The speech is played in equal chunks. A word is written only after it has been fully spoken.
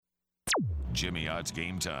Jimmy Ott's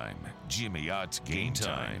Game Time. Jimmy Ott's Game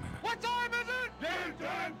Time. What time is it? Game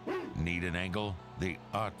time! Need an angle? The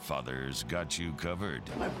Ott Fathers got you covered.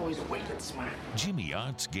 My boy's wicked smart. Jimmy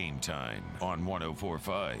Ott's Game Time on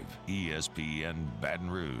 104.5 ESPN Baton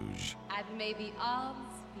Rouge. And may the odds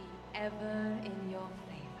be ever in your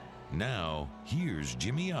favor. Now, here's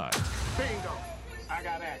Jimmy Ott. Bingo! I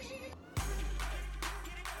got action.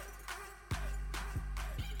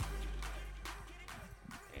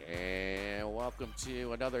 And welcome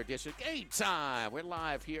to another edition of Game Time. We're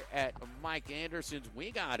live here at Mike Anderson's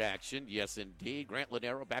We Got Action. Yes, indeed. Grant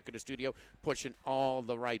Lanero back in the studio, pushing all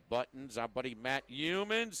the right buttons. Our buddy Matt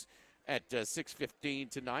Humans at 6:15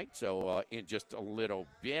 tonight. So in just a little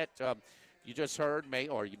bit, you just heard,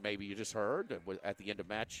 maybe you just heard at the end of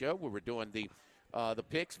Matt's show, we were doing the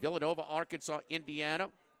picks: Villanova, Arkansas, Indiana.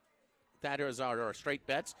 That is our straight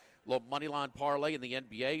bets. Little money line parlay in the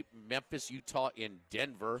NBA. Memphis, Utah, in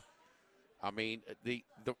Denver. I mean, the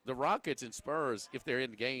Rockets and Spurs, if they're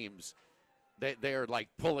in games, they're like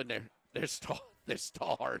pulling their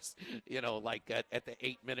stars, you know, like at the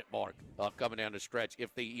 8-minute mark coming down the stretch,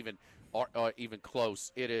 if they even are even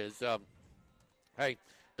close. It is, hey,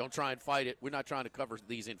 don't try and fight it. We're not trying to cover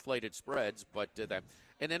these inflated spreads, but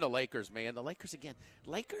and then the Lakers, man. The Lakers again.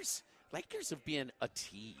 Lakers have been a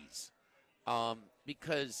tease.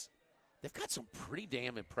 Because they've got some pretty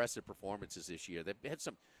damn impressive performances this year. They've had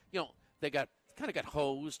some, they got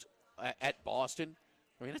hosed at Boston.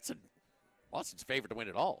 I mean, Boston's favorite to win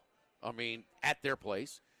it all. I mean, at their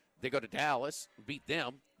place. They go to Dallas, beat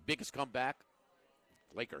them, biggest comeback,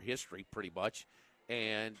 Laker history pretty much.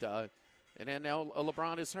 And then now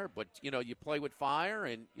LeBron is hurt. But, you play with fire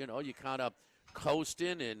and, you kind of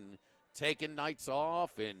coasting and taking nights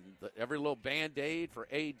off and every little Band-Aid for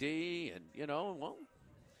AD and,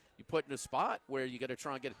 you put in a spot where you got to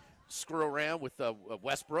try and screw around with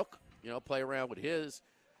Westbrook, play around with his.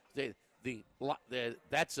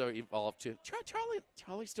 That's evolved too.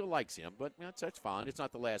 Charlie still likes him, but that's fine. It's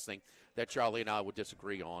not the last thing that Charlie and I would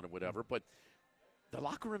disagree on or whatever. But the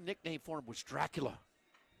locker room nickname for him was Dracula.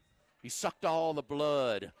 He sucked all the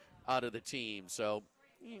blood out of the team. So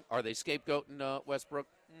are they scapegoating Westbrook?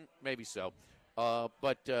 Maybe so.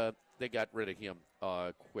 But they got rid of him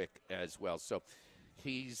quick as well. So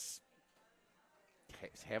he's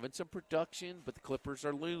having some production, but the Clippers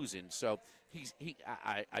are losing. So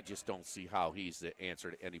I just don't see how he's the answer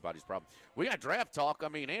to anybody's problem. We got draft talk. I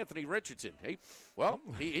mean, Anthony Richardson.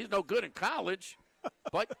 He's no good in college,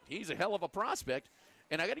 but he's a hell of a prospect.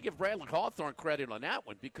 And I got to give Bradley Hawthorne credit on that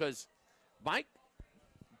one because, Mike,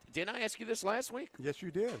 didn't I ask you this last week? Yes,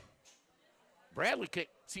 you did. Bradley,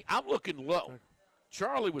 see, I'm looking low.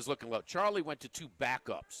 Charlie was looking low. Charlie went to two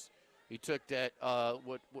backups. He took that,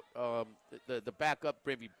 the backup,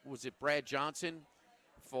 was it Brad Johnson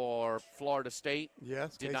for Florida State?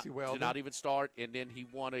 Yes, Casey Weldon. Did not even start, and then he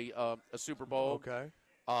won a Super Bowl. Okay.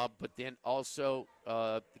 But then also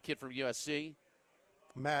the kid from USC.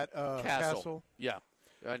 Matt Castle. Yeah.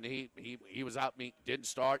 And he was out, didn't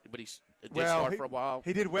start, but he did start for a while.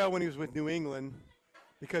 He did well when he was with New England.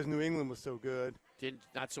 Because New England was so good.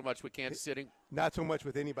 Not so much with Kansas City? Not so much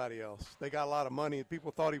with anybody else. They got a lot of money.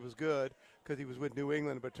 People thought he was good because he was with New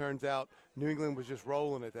England, but it turns out New England was just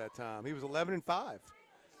rolling at that time. He was 11-5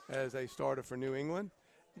 as a starter for New England.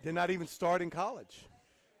 He did not even start in college.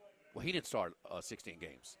 Well, he didn't start 16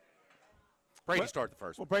 games. Brady started the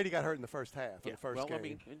first one. Well, Brady got hurt in the first half of the first game. I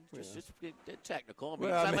mean, just technical.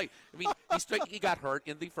 He got hurt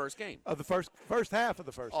in the first game. Of the first half of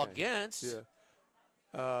the first game. Against? Yeah.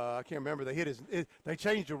 I can't remember. They they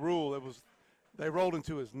changed the rule. They rolled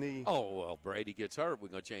into his knee. Oh, well, Brady gets hurt. We're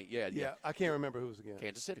going to change. Yeah. I can't remember who was again.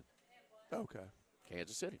 Kansas City. Okay.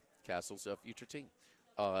 Kansas City. Castle's future team.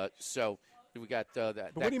 So we got that.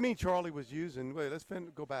 But what do you mean Charlie was using? Wait, let's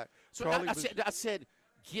go back. So I said,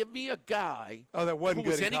 give me a guy. Oh, that wasn't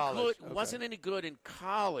good in college. Okay. Wasn't any good in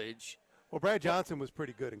college. Well, Brad Johnson was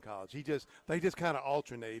pretty good in college. They just kind of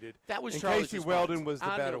alternated. That was and Charlie's Casey response. Weldon was the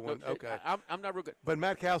better one. Okay, I'm not real good. But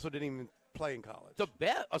Matt Castle didn't even play in college.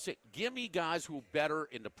 I'll say, give me guys who are better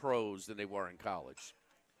in the pros than they were in college.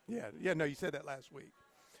 Yeah. No, you said that last week.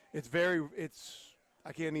 I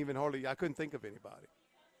couldn't think of anybody.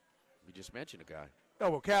 We just mentioned a guy. Oh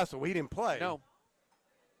well, Castle. He didn't play. No.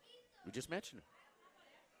 We just mentioned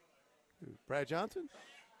him. Brad Johnson.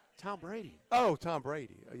 Tom Brady. Oh, Tom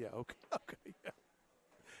Brady. Yeah, okay.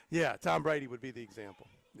 Yeah, Tom Brady would be the example.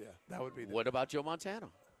 Yeah, that would be What about Joe Montana?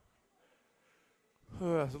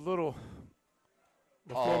 It's a little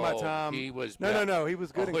before my time. He was No. He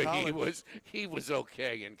was good in college. He was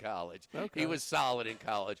okay in college. Okay. He was solid in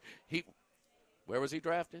college. Where was he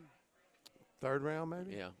drafted? Third round,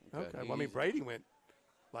 maybe? Yeah. Okay. Well, I mean, Brady went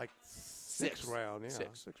like sixth round. Yeah.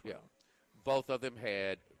 Sixth round. Both of them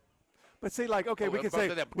had. But see, like, okay, we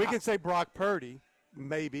can say Brock Purdy,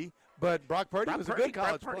 maybe, but Brock Purdy was a good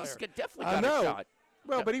college player. Definitely got a shot.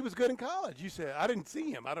 Well, but he was good in college. You said I didn't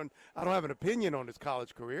see him. I don't have an opinion on his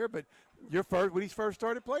college career. But when he first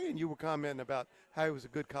started playing, you were commenting about how he was a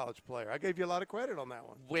good college player. I gave you a lot of credit on that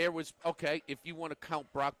one. If you want to count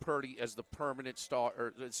Brock Purdy as the permanent star,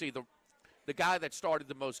 or see the guy that started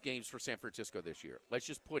the most games for San Francisco this year. Let's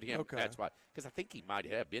just put him in that spot because I think he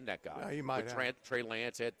might have been that guy. Yeah, he might have. Trey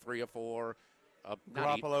Lance had 3 or 4.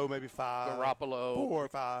 Garoppolo maybe 5. 4 or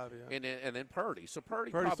 5. Yeah. And then Purdy. So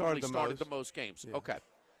Purdy probably started the most games. Yeah. Okay.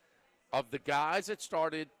 Of the guys that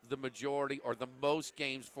started the majority or the most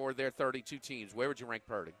games for their 32 teams, where would you rank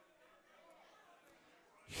Purdy?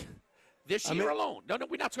 This year alone. No,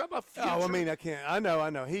 we're not talking about future. Oh, I mean, I can't. I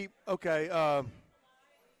know. He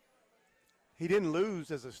didn't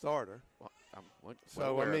lose as a starter. Well,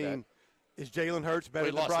 I mean, is Jalen Hurts better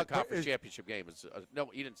than Brock? He lost the Purdy? conference championship game.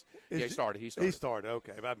 No, he didn't. He started. He started.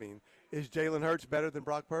 Okay, but I mean, is Jalen Hurts better than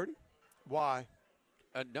Brock Purdy? Why?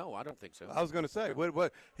 No, I don't think so. I was going to say,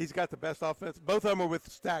 what? He's got the best offense. Both of them are with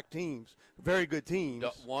stacked teams, very good teams.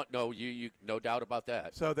 No doubt about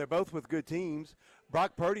that. So they're both with good teams.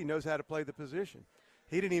 Brock Purdy knows how to play the position.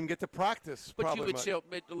 He didn't even get to practice. But you would still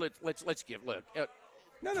let's give look.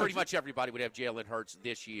 Pretty much everybody would have Jalen Hurts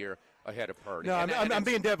this year ahead of Purdy. No, I'm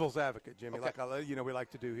being devil's advocate, Jimmy. Okay. Like we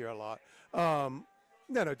like to do here a lot.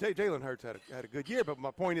 Jalen Hurts had a good year, but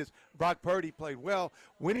my point is Brock Purdy played well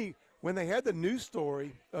when they had the news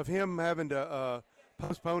story of him having to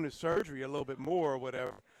postpone his surgery a little bit more or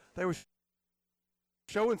whatever. They were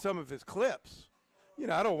showing some of his clips.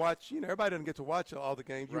 I don't watch. Everybody doesn't get to watch all the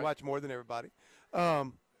games. You watch more than everybody.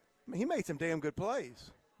 He made some damn good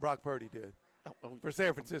plays. Brock Purdy did. For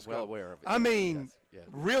San Francisco. Well aware of it. I mean,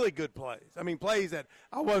 really good plays. I mean, plays that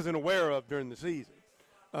I wasn't aware of during the season.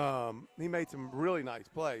 He made some really nice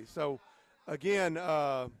plays. So, again,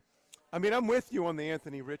 I'm with you on the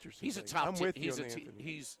Anthony Richardson. He's thing. a top. I'm with you on the Anthony.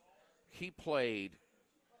 He played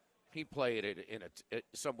it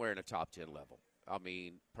somewhere in a top 10 level. I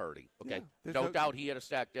mean, Purdy. Okay, yeah, no doubt he had a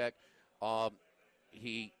stacked deck.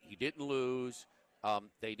 He didn't lose.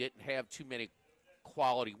 They didn't have too many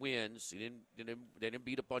quality wins. They didn't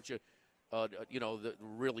beat a bunch of the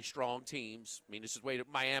really strong teams. I mean, this is way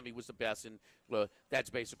Miami was the best, and that's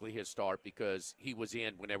basically his start because he was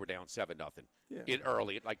in when they were down 7-0 in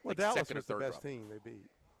early, like Dallas second was or third. The best team they beat.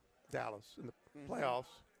 Dallas in the playoffs.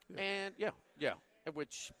 Yeah. And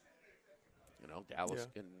which Dallas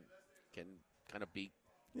can kind of be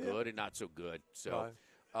good and not so good. So,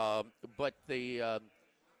 but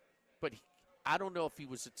I don't know if he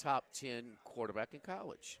was a top 10 quarterback in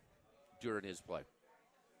college during his play.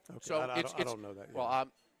 Okay. So I don't know that yet. Well,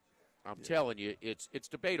 I'm telling you, it's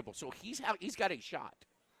debatable. So he's got a shot.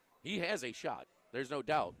 He has a shot. There's no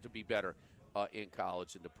doubt to be better in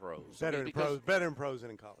college than the pros. Better in pros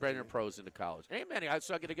than in college. Better in pros than in college. Hey, man,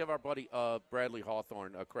 so I got to give our buddy Bradley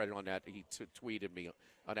Hawthorne credit on that. He tweeted me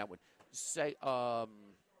on that one. Say,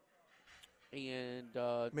 Anthony,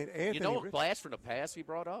 a blast from the past he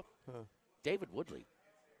brought up? Huh. David Woodley.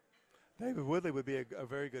 David Woodley would be a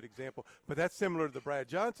very good example. But that's similar to the Brad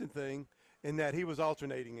Johnson thing in that he was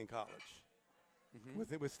alternating in college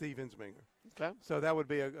with Steve Ensminger. Okay. So that would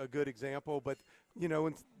be a good example. But,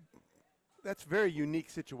 that's very unique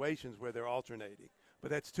situations where they're alternating.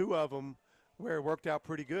 But that's two of them where it worked out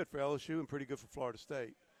pretty good for LSU and pretty good for Florida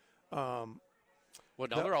State.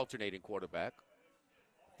 Another alternating quarterback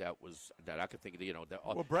that I could think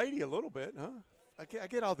of, Brady a little bit, huh? I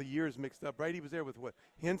get all the years mixed up. Brady was there with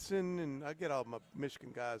Henson, and I get all my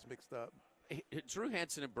Michigan guys mixed up. Drew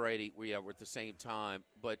Henson and Brady were at the same time,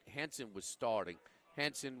 but Henson was starting.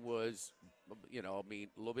 Henson was, a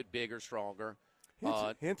little bit bigger, stronger.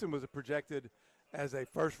 Henson was projected as a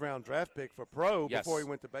first-round draft pick for pro before he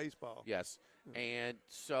went to baseball. Yes, and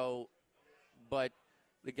so, but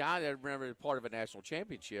the guy that I remember part of a national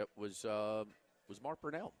championship was Mark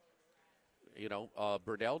Burnell.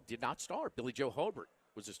 Burnell did not start. Billy Joe Hobart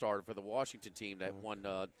was the starter for the Washington team that won.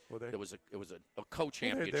 It was a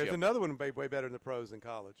co-championship. There's another one way better in the pros than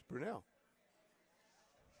college. Brunell.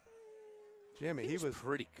 Jimmy, he was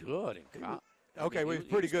pretty good in college. Okay, he was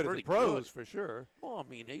pretty good at the pros for sure. Well,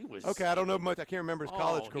 he was. Okay, I don't know much. I can't remember his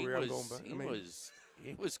college career. He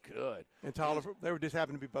was good. And Tolliver, they were just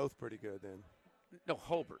happened to be both pretty good then. No,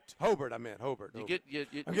 Hobart. I meant Hobart. I'm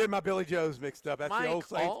getting my Billy Joes mixed up. That's Mike, the old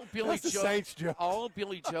Saints. The Saints joke. All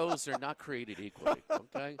Billy Joes are not created equally.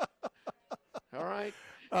 Okay. All right.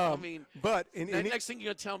 But next thing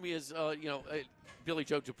you're gonna tell me is Billy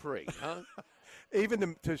Joe Dupree, huh?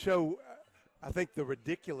 even to show, I think, the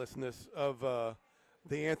ridiculousness of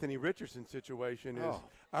the Anthony Richardson situation is. Oh.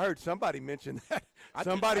 I heard somebody mention that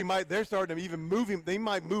they're starting to even move him. They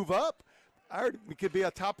might move up. I heard it could be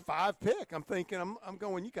a top 5 pick. I'm thinking, I'm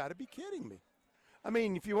going, you got to be kidding me. I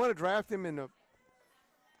mean, if you want to draft him in the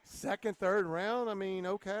second, third round, I mean,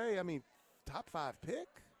 okay. I mean, top 5 pick.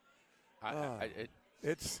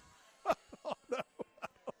 It's.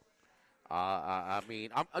 I mean,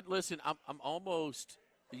 listen. I'm almost,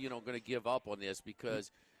 going to give up on this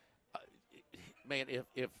because, man,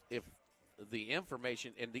 if the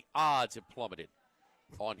information and the odds have plummeted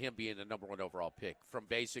on him being the number 1 overall pick from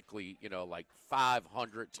basically, like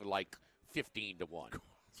 500 to like 15 to 1.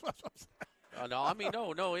 No, I mean,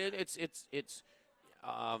 no.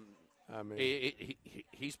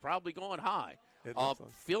 He's probably going high.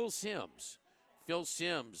 Phil Simms.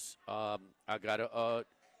 I gotta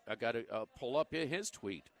pull up his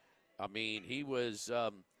tweet. I mean, he was,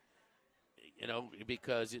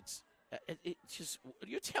 because it's just.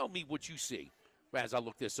 You tell me what you see as I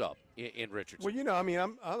look this up in Richardson. Well, I mean,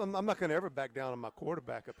 I'm not going to ever back down on my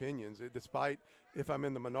quarterback opinions, despite if I'm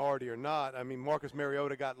in the minority or not. I mean, Marcus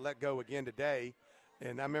Mariota got let go again today,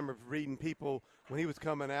 and I remember reading people when he was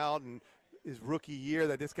coming out and his rookie year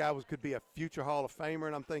that this guy could be a future Hall of Famer,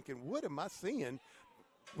 and I'm thinking, what am I seeing?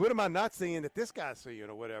 What am I not seeing that this guy's seeing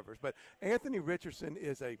or whatever? But Anthony Richardson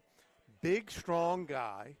is a big, strong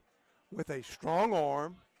guy with a strong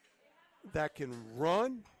arm that can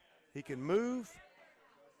run, he can move,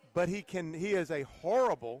 but he is a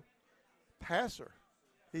horrible passer.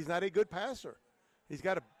 He's not a good passer. He's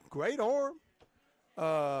got a great arm.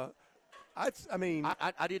 I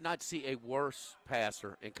did not see a worse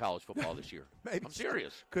passer in college football this year. I'm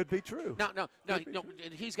serious. Could be true. No.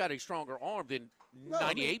 He's got a stronger arm than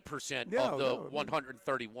 98% of the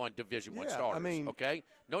 131 Division I starters. I mean, okay,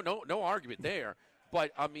 no argument there.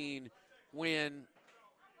 But I mean, when,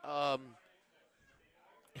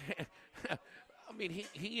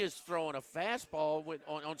 he is throwing a fastball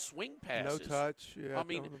on swing passes. No touch. Yeah, I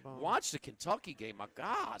mean, watch the Kentucky game. My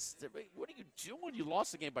gosh, what are you doing? You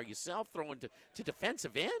lost the game by yourself throwing to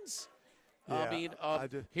defensive ends. Yeah,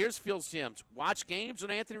 here's Phil Simms. Watch games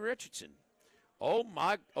with Anthony Richardson.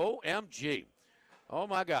 OMG. Oh,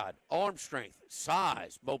 my God. Arm strength,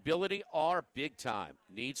 size, mobility are big time.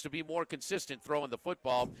 Needs to be more consistent throwing the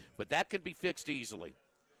football, but that can be fixed easily.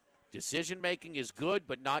 Decision-making is good,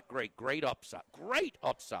 but not great. Great upside. Great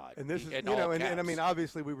upside. And this is, and I mean,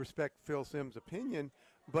 obviously we respect Phil Simms' opinion,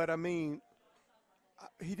 but I mean,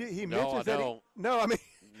 he mentions that.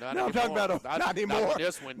 I'm talking about not anymore. Not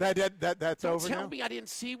this one. That's Don't over tell now. me I didn't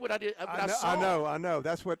see what I saw. I know.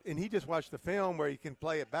 That's what, and he just watched the film where he can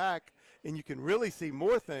play it back, and you can really see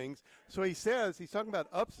more things. So he says he's talking about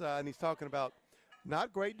upside, and he's talking about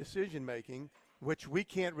not great decision-making, which we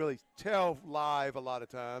can't really tell live a lot of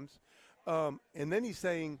times. And then he's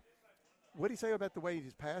saying, what did he say about the way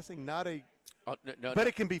he's passing? But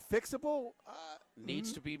it can be fixable?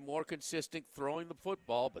 Needs to be more consistent throwing the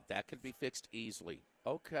football, but that can be fixed easily.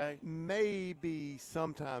 Okay. Maybe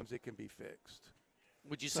sometimes it can be fixed.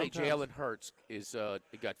 Would you say Jalen Hurts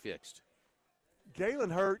it got fixed?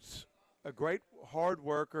 Jalen Hurts, a great hard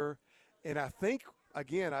worker, and I think,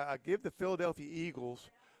 again, I give the Philadelphia Eagles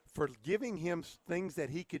for giving him things that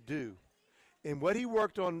he could do. And what he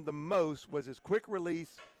worked on the most was his quick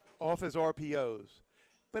release off his RPOs.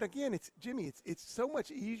 But again, it's so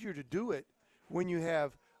much easier to do it when you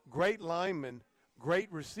have great linemen,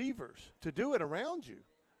 great receivers to do it around you.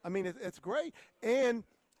 I mean, it's great. And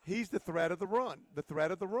he's the threat of the run.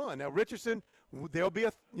 Now, Richardson, there'll be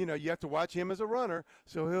you have to watch him as a runner,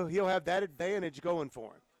 so he'll have that advantage going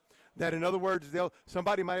for him. That, in other words,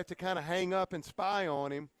 somebody might have to kind of hang up and spy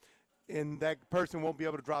on him, and that person won't be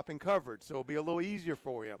able to drop in coverage, so it'll be a little easier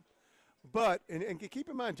for him. But, and keep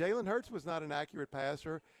in mind, Jalen Hurts was not an accurate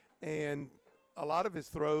passer, and a lot of his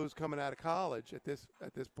throws coming out of college at this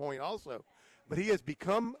point also. But he has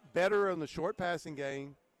become better on the short passing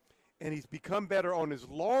game, and he's become better on his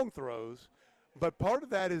long throws. But part of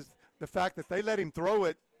that is the fact that they let him throw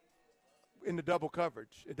it in the double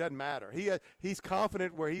coverage. It doesn't matter. He's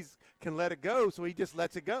confident where he can let it go, so he just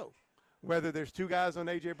lets it go, whether there's two guys on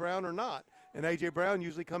A.J. Brown or not. And A.J. Brown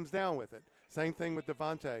usually comes down with it. Same thing with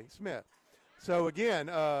Devontae Smith. So, again,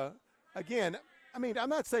 I mean, I'm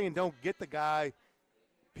not saying don't get the guy,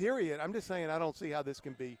 period. I'm just saying I don't see how this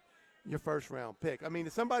can be your first-round pick. I mean,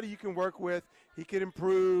 it's somebody you can work with. He can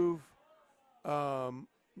improve.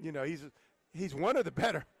 He's one of the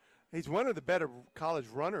better. He's one of the better college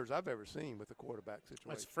runners I've ever seen with the quarterback situation.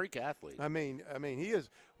 That's a freak athlete. I mean, he is.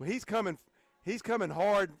 When he's coming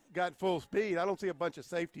hard, got full speed. I don't see a bunch of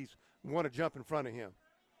safeties want to jump in front of him.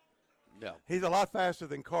 No. He's a lot faster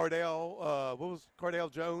than Cardell. What was Cardell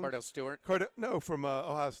Jones? Cardell Stewart? From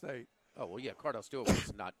Ohio State. Oh, well, yeah, Cardell Stewart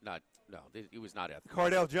was not he was not athletic.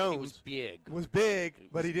 Cardell Jones was big.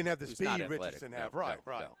 But he didn't have the speed Richardson Richardson had. No,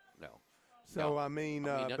 Right. No. So,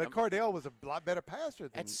 but Cardell was a lot better passer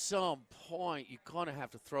than at some point, you're going to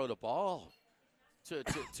have to throw the ball to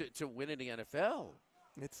win in the NFL.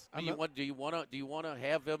 Do you want to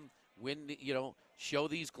have him win? Show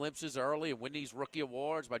these glimpses early and win these rookie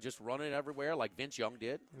awards by just running everywhere like Vince Young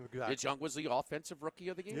did. Exactly. Vince Young was the offensive rookie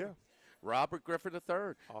of the year. Yeah. Robert Griffin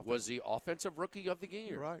III was the offensive rookie of the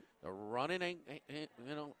year. Right. The running ain't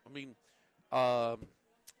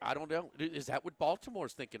I don't know. Is that what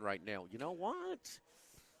Baltimore's thinking right now? You know what?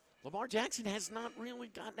 Lamar Jackson has not really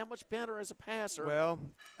gotten that much better as a passer. Well,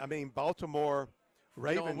 Baltimore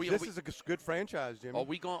Ravens. This is a good franchise, Jimmy. Are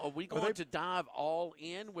we going to dive all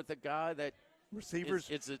in with a guy that receivers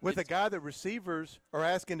a guy that receivers are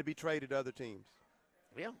asking to be traded to other teams?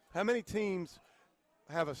 Yeah. How many teams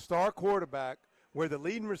have a star quarterback where the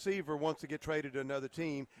leading receiver wants to get traded to another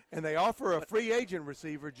team, and they offer a free agent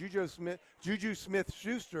receiver, Juju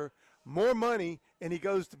Smith-Schuster, more money, and he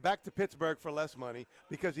goes back to Pittsburgh for less money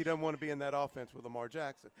because he doesn't want to be in that offense with Lamar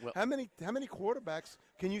Jackson? Well, how many quarterbacks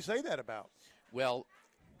can you say that about? Well,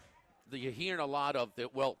 you're hearing a lot of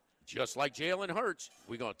that. Well, just like Jalen Hurts,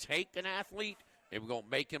 we're going to take an athlete and we're going to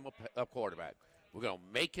make him a quarterback. We're going to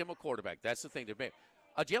make him a quarterback. That's the thing to make.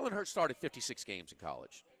 Jalen Hurts started 56 games in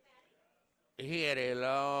college. He had a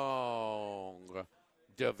long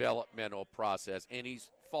developmental process, and he's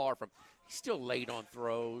far from – he's still late on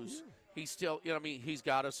throws. Yeah. He's still – he's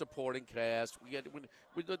got a supporting cast. We get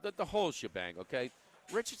the whole shebang, okay?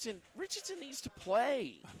 Richardson needs to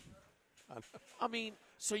play.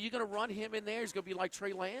 So you're going to run him in there? He's going to be like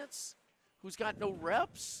Trey Lance, who's got no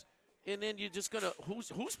reps? And then you're just going to –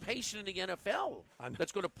 who's patient in the NFL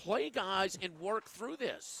that's going to play guys and work through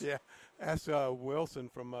this? Yeah. Ask Wilson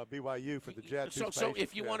from BYU for the Jets. So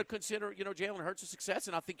if you want to consider, Jalen Hurts a success,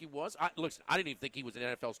 and I think he was. I didn't even think he was an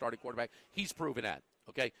NFL starting quarterback. He's proven that,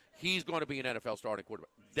 okay? He's going to be an NFL starting quarterback.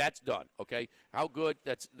 That's done, okay? How good,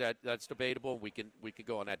 that's debatable. We can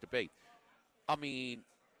go on that debate.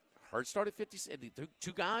 Hurts started 50.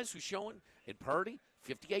 Two guys who's showing in Purdy,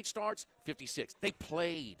 58 starts, 56. They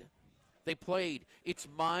played. It's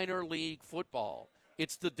minor league football.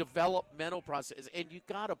 It's the developmental process, and you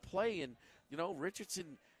got to play. And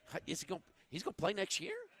Richardson, he's going to play next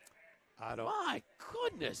year? I don't. My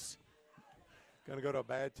goodness. Going to go to a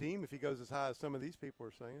bad team if he goes as high as some of these people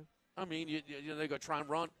are saying. They're going to try and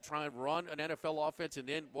run an NFL offense, and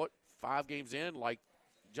then 5 games in, like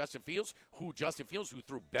Justin Fields, who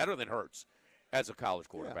threw better than Hurts as a college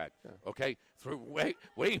quarterback. Yeah. Okay, threw way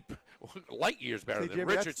light years better than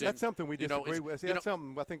Jimmy, Richardson. That's something we disagree with. That's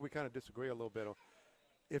something I think we kind of disagree a little bit on.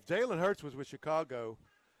 If Jalen Hurts was with Chicago,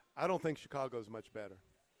 I don't think Chicago's much better.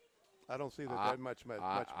 I don't see that much better.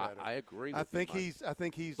 I agree. I think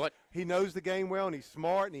he knows the game well, and he's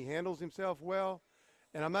smart, and he handles himself well.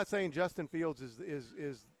 And I'm not saying Justin Fields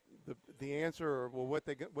is the answer, or what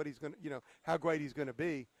he's going to, how great he's going to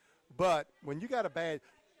be. But when you got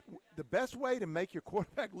the best way to make your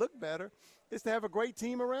quarterback look better is to have a great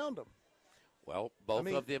team around him. Well, both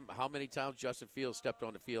of them, how many times Justin Fields stepped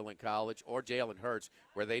on the field in college, or Jalen Hurts,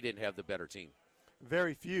 where they didn't have the better team?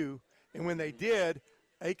 Very few. And when they did,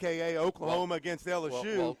 a.k.a. Oklahoma against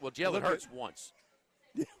LSU. Well, Jalen Hurts once.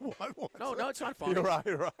 Yeah, once. No, it's not funny. You're right.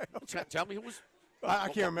 Okay. Tell me who was. I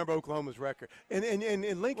can't remember Oklahoma's record.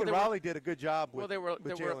 And Lincoln Riley did a good job with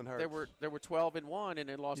Jalen Hurts. They were 12-1 and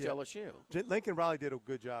then lost to LSU. Lincoln Riley did a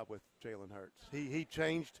good job with Jalen Hurts. He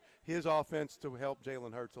changed his offense to help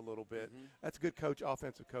Jalen Hurts a little bit. Mm-hmm. That's good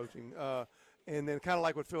offensive coaching. And then kind of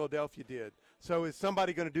like what Philadelphia did. So is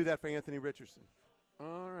somebody going to do that for Anthony Richardson?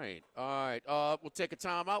 All right. We'll take a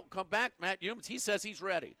timeout. Come back, Matt Humans. He says he's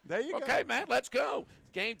ready. There you go. Okay, Matt, let's go.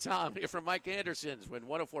 Game time here from Mike Anderson's when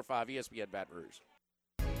 104.5 ESPN Baton Rouge.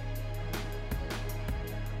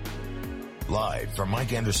 Live from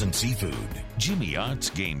Mike Anderson Seafood, Jimmy Ott's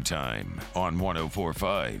Game Time on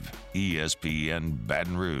 104.5 ESPN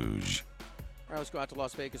Baton Rouge. All right, let's go out to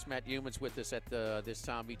Las Vegas. Matt Humans with us at this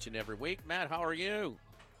time each and every week. Matt, how are you?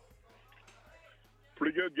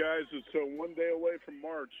 Pretty good, guys. It's one day away from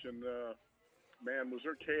March, and man, was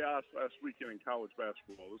there chaos last weekend in college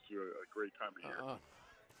basketball. This is a great time of year.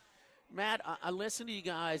 Matt, I listened to you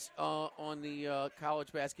guys on the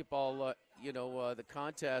college basketball, the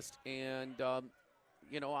contest, and I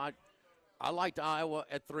liked Iowa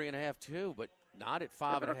at 3.5 too, but not at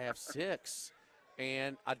 5.5, 6.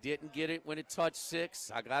 And I didn't get it when it touched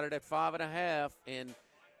 6. I got it at 5.5, and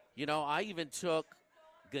I even took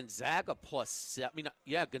Gonzaga +7. I mean,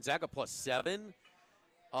 yeah, Gonzaga +7.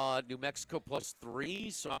 New Mexico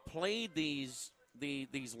 +3. So I played these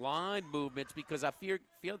line movements because I feel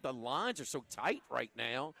the lines are so tight right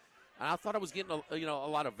now. And I thought I was getting a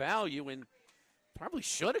lot of value, and probably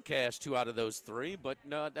should have cashed 2 out of those 3, but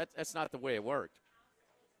no, that's not the way it worked.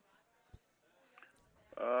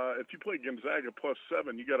 If you play Gonzaga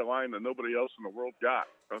 +7, you got a line that nobody else in the world got.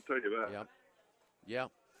 I'll tell you that. Yeah.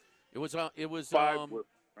 It was 5 with,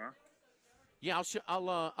 huh? Yeah,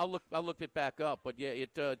 I'll look it back up, but yeah,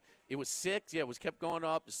 it was 6. Yeah, it was kept going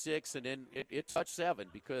up to 6, and then it touched 7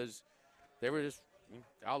 because they were just.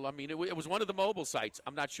 It was one of the mobile sites.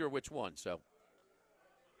 I'm not sure which one. So.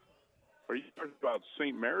 Are you talking about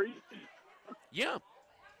St. Mary? Yeah.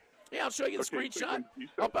 Yeah, I'll show you the screenshot.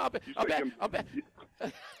 I'll bet.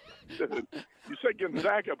 You said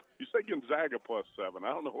Gonzaga. You said Gonzaga +7. I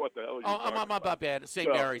don't know what the hell you're talking about. I'm bad. St.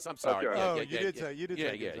 Mary's. I'm sorry. Okay. You did say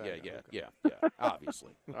Gonzaga. Yeah.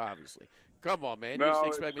 Obviously. Come on, man. No, you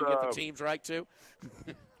expect me to get the teams right too?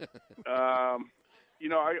 I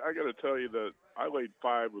got to tell you that I laid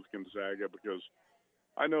 5 with Gonzaga because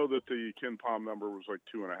I know that the Ken Palm number was like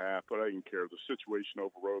 2.5, but I didn't care. The situation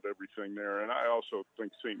overrode everything there, and I also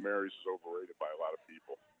think St. Mary's is overrated by a lot of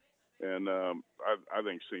people. And I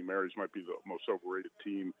think St. Mary's might be the most overrated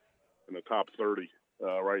team in the top 30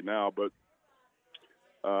 right now. But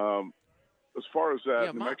as far as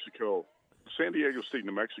that New Mexico, San Diego State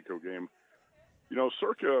New Mexico game,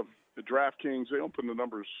 circa the DraftKings, they open the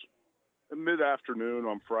numbers mid-afternoon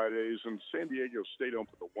on Fridays, and San Diego State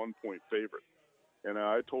opened a 1-point favorite. And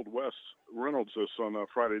I told Wes Reynolds this on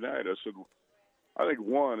Friday night. I said, I think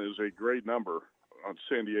 1 is a great number on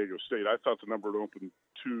San Diego State. I thought the number would open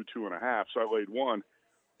 2.5, so I laid 1.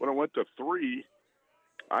 When I went to 3,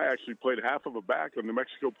 I actually played half of a back on New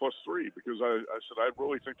Mexico +3 because I said I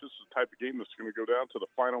really think this is the type of game that's going to go down to the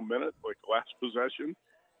final minute, like the last possession.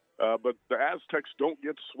 But the Aztecs don't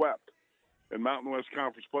get swept in Mountain West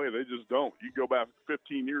Conference play. They just don't. You go back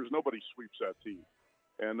 15 years, nobody sweeps that team.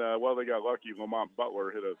 And, they got lucky. Lamont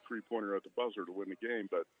Butler hit a 3-pointer at the buzzer to win the game.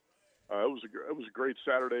 But it was a great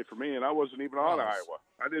Saturday for me, and I wasn't even on Iowa.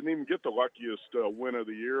 I didn't even get the luckiest win of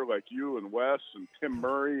the year like you and Wes and Tim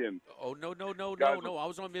Murray. And no. I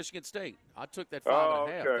was on Michigan State. I took that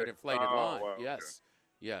 5.5, that inflated line. Well, Yes.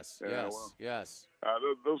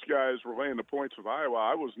 Those guys were laying the points with Iowa.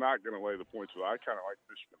 I was not going to lay the points with Iowa. I kind of like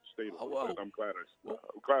Michigan State a little bit. I'm glad I stayed away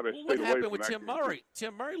from that. What happened with Tim Murray?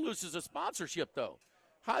 Tim Murray loses a sponsorship, though.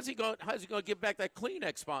 How's he going to get back that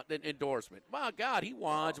Kleenex endorsement? My God, he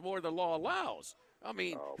wants more than the law allows. I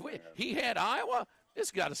mean, he had Iowa.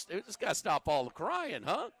 This got to stop all the crying,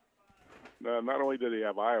 huh? Not only did he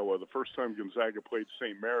have Iowa, the first time Gonzaga played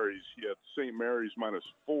St. Mary's, he had St. Mary's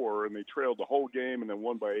 -4, and they trailed the whole game and then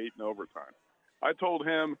won by 8 in overtime. I told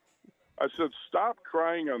him, I said, stop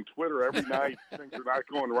crying on Twitter every night. Things are not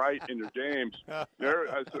going right in your games. I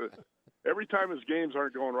said, every time his games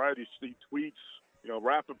aren't going right, he tweets,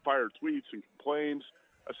 rapid-fire tweets and complains.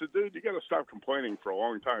 I said, dude, you got to stop complaining for a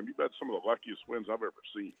long time. You've had some of the luckiest wins I've ever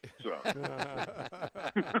seen.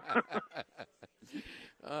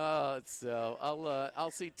 So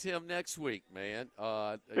I'll see Tim next week, man.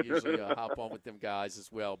 I usually hop on with them guys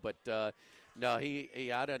as well, but no, I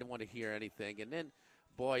didn't want to hear anything. And then,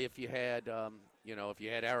 boy, if you had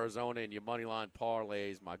Arizona in your money line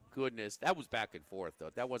parlays, my goodness, that was back and forth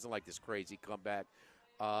though. That wasn't like this crazy comeback.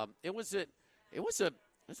 It was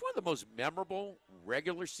one of the most memorable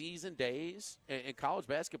regular season days in college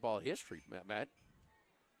basketball history, Matt.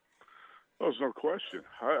 Oh, there's no question.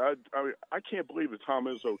 I can't believe the Tom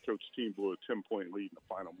Izzo coached team blew a 10-point lead in the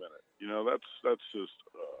final minute. That's just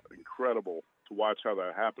incredible to watch how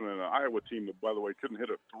that happened. And an Iowa team that, by the way, couldn't hit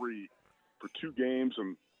a 3 for 2 games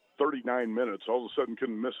and 39 minutes, all of a sudden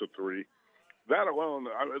couldn't miss a 3. That alone,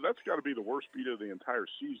 that's got to be the worst beat of the entire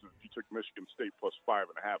season if you took Michigan State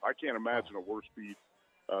 +5.5. I can't imagine a worse beat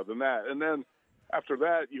than that. And then after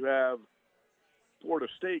that, you have Florida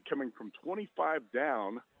State coming from 25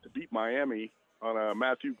 down to beat Miami on a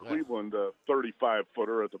Matthew Cleveland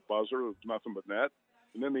 35-footer at the buzzer. It was nothing but net.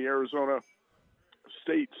 And then the Arizona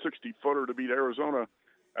State 60-footer to beat Arizona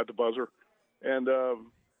at the buzzer. And, there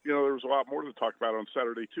was a lot more to talk about on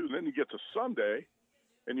Saturday, too. And then you get to Sunday,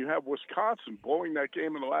 and you have Wisconsin blowing that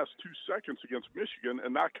game in the last 2 seconds against Michigan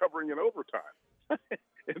and not covering in overtime.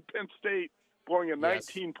 And Penn State blowing a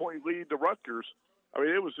 19-point lead to Rutgers. I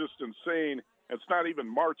mean, it was just insane. It's not even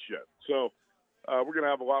March yet. So we're going to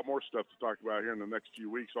have a lot more stuff to talk about here in the next few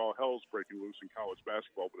weeks. All hell's breaking loose in college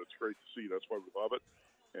basketball, but it's great to see. That's why we love it.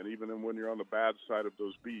 And even when you're on the bad side of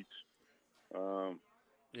those beats,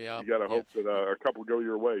 you got to hope that a couple go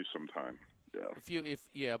your way sometime.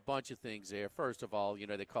 Yeah. A bunch of things there. First of all,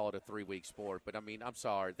 they call it a 3-week sport, but I mean, I'm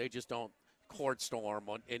sorry, they just don't court storm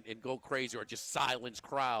and go crazy or just silence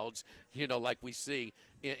crowds, like we see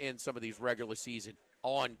in some of these regular season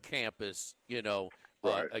on campus,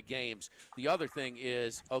 Right. games. The other thing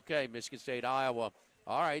is, okay, Michigan State, Iowa.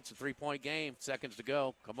 All right, it's a 3-point game. Seconds to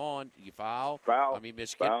go. Come on, you foul. Foul. I mean,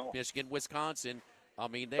 Foul. Michigan, Wisconsin. I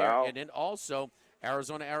mean, there, Foul. and then also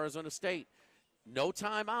Arizona State. No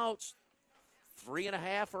timeouts.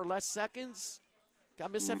 3.5 or less seconds. Got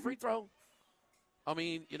to miss that free throw. I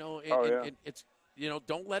mean, and it's,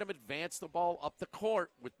 don't let him advance the ball up the court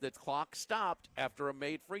with the clock stopped after a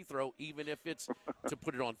made free throw, even if it's to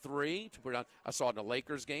put it on 3, to put it on. I saw it in the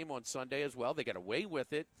Lakers game on Sunday as well. They got away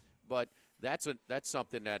with it, but that's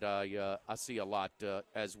something that I see a lot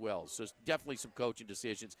as well. So it's definitely some coaching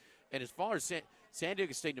decisions. And as far as San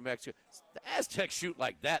Diego State, New Mexico, the Aztecs shoot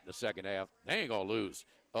like that in the second half, they ain't going to lose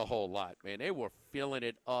a whole lot, man. They were filling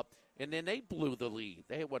it up, and then they blew the lead.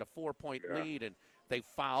 They had, a 4-point lead, and they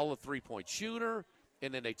foul a 3-point shooter,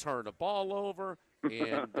 and then they turn the ball over,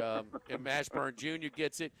 and Mashburn Jr.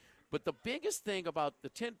 gets it. But the biggest thing about the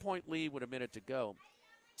 10-point lead with a minute to go,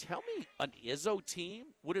 tell me an Izzo team,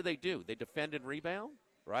 what do? They defend and rebound,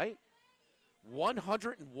 right?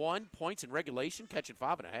 101 points in regulation, catching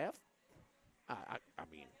 5.5. I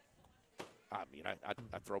mean,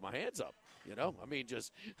 I throw my hands up.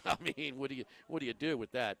 What do you do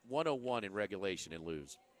with that? 101 in regulation and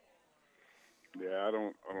lose. Yeah, I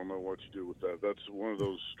don't know what you do with that. That's one of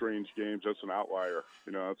those strange games. That's an outlier.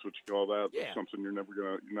 That's what you call that. Yeah. That's something you're not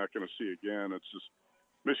gonna see again. It's just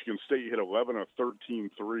Michigan State hit 11 of 13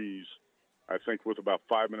 threes, I think, with about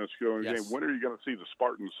 5 minutes to go in the game. When are you going to see the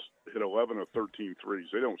Spartans hit 11 of 13 threes?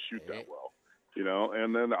 They don't shoot that well,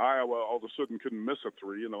 And then Iowa all of a sudden couldn't miss a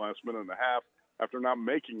 3 in the last minute and a half after not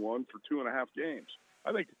making one for 2.5 games.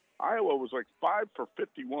 I think Iowa was like 5 for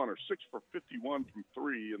 51 or 6 for 51 from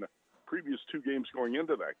 3 in the previous 2 games going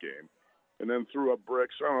into that game, and then threw up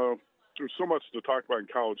bricks. I don't know. There's so much to talk about in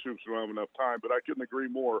college hoops. We don't have enough time, but I couldn't agree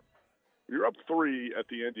more. You're up 3 at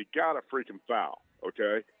the end. You got to freaking foul,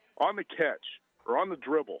 okay, on the catch or on the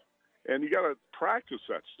dribble, and you got to practice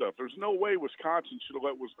that stuff. There's no way Wisconsin should have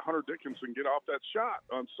let Hunter Dickinson get off that shot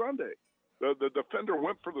on Sunday. The defender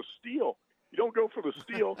went for the steal. You don't go for the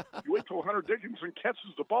steal. You wait till Hunter Dickinson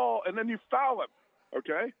catches the ball, and then you foul him,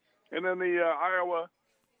 okay? And then the Iowa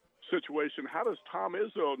situation, how does Tom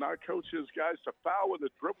Izzo not coach his guys to foul with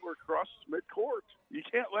a dribbler across midcourt? You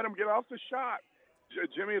can't let him get off the shot.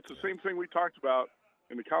 Jimmy, it's the same thing we talked about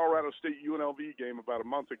in the Colorado State UNLV game about a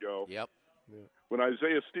month ago. Yep. When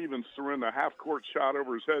Isaiah Stevens threw in the half-court shot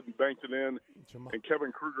over his head and banked it in, and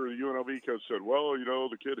Kevin Kruger, the UNLV coach, said, well,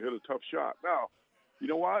 the kid hit a tough shot. Now, you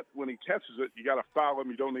know what? When he catches it, you got to foul him.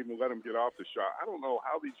 You don't even let him get off the shot. I don't know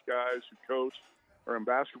how these guys who coach or in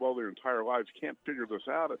basketball their entire lives can't figure this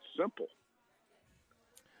out. It's simple.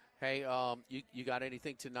 Hey, you got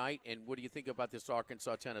anything tonight? And what do you think about this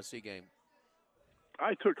Arkansas-Tennessee game?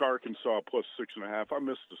 I took Arkansas plus 6.5. I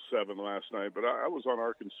missed the 7 last night, but I was on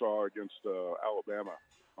Arkansas against Alabama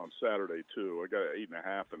on Saturday too. I got an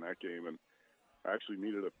 8.5 in that game, and I actually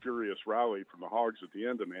needed a furious rally from the Hogs at the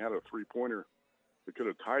end, and they had a 3-pointer that could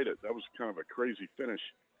have tied it. That was kind of a crazy finish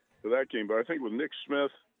to that game. But I think with Nick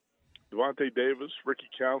Smith, Devontae Davis, Ricky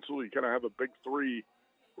Council, you kind of have a big 3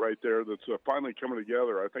 right there that's finally coming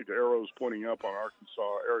together. I think the arrow's pointing up on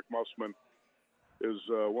Arkansas. Eric Musman is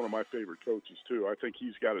one of my favorite coaches, too. I think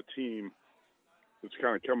he's got a team that's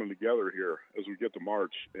kind of coming together here as we get to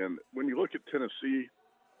March. And when you look at Tennessee,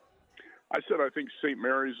 I said I think St.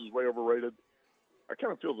 Mary's is way overrated. I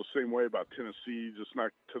kind of feel the same way about Tennessee, just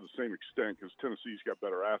not to the same extent because Tennessee's got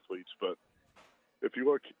better athletes. But if you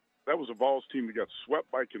look, that was a Vols team that got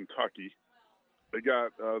swept by Kentucky. They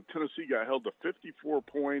got Tennessee got held to 54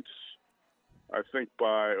 points, I think,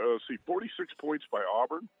 by 46 points by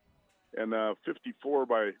Auburn and 54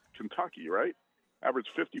 by Kentucky, right? Averaged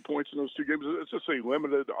 50 points in those 2 games. It's just a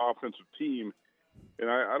limited offensive team.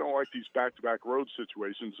 And I don't like these back-to-back road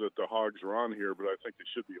situations that the Hogs are on here, but I think they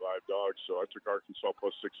should be live dogs. So I took Arkansas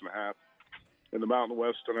plus 6.5. In the Mountain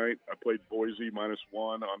West tonight, I played Boise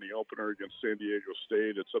 -1 on the opener against San Diego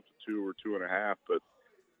State. It's up to 2 or 2.5. But,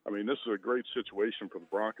 I mean, this is a great situation for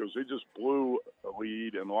the Broncos. They just blew a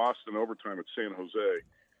lead and lost in overtime at San Jose.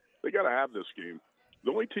 They got to have this game.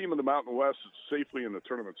 The only team in the Mountain West that's safely in the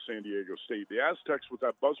tournament is San Diego State. The Aztecs, with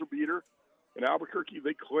that buzzer beater in Albuquerque,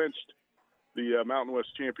 they clinched the Mountain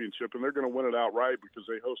West Championship, and they're going to win it outright because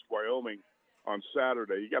they host Wyoming on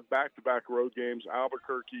Saturday. You got back-to-back road games,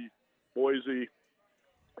 Albuquerque, Boise.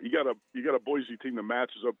 You got a Boise team that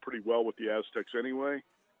matches up pretty well with the Aztecs anyway.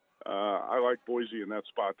 I like Boise in that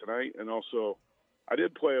spot tonight. And also, I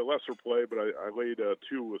did play a lesser play, but I laid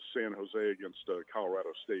 2 with San Jose against Colorado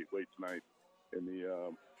State late tonight in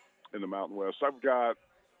the Mountain West. I've got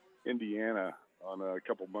Indiana on a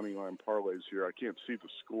couple money line parlays here. I can't see the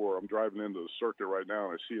score. I'm driving into the circuit right now,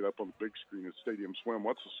 and I see it up on the big screen at Stadium Swim.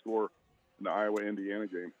 What's the score in the Iowa-Indiana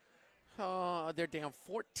game? They're down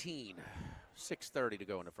 14. 6:30 to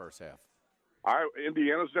go in the first half.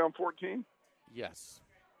 Indiana's down 14? Yes.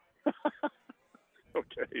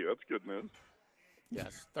 Okay, that's good news.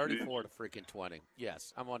 Yes, 34 to freaking 20.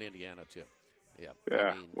 Yes, I'm on Indiana too. Yeah.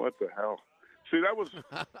 Yeah. What the hell? See, that was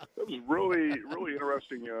really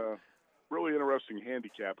interesting. Really interesting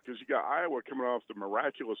handicap because you got Iowa coming off the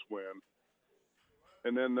miraculous win,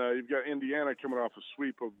 and then you've got Indiana coming off a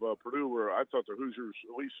sweep of Purdue, where I thought the Hoosiers,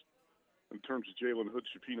 at least in terms of Jalen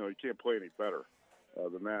Hood-Schifino, you can't play any better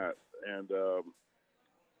than that. And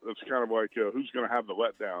it's kind of like who's going to have the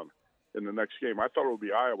letdown in the next game. I thought it would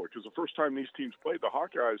be Iowa because the first time these teams played, the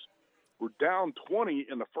Hawkeyes were down 20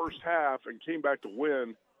 in the first half and came back to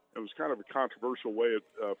win. It was kind of a controversial way it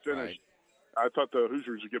finished. Right. I thought the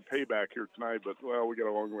Hoosiers would get payback here tonight, but, well, we got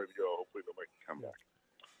a long way to go. Hopefully they'll make a comeback.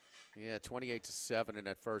 Yeah, 28-7 in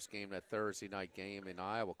that first game, that Thursday night game, and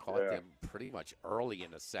Iowa caught them pretty much early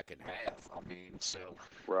in the second half. I mean, so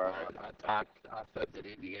right. I thought that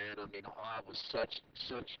Indiana, Iowa was such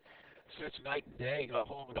night and day,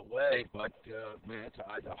 home and away, but, man, it's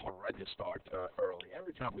a horrendous start early.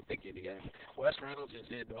 Every time we think Indiana, Wes Reynolds is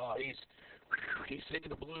in, he's singing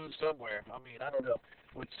the blues somewhere. I mean, I don't know.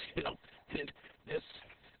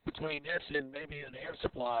 Between this and maybe an Air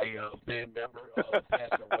Supply band member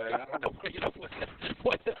passed away, I don't know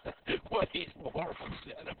what he's more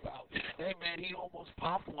upset about. Hey man, he almost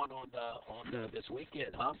popped one on this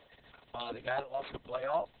weekend, huh? The guy that lost the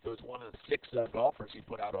playoff was one of the 6 golfers he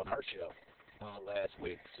put out on our show last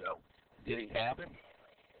week. So, did he have him?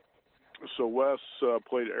 So Wes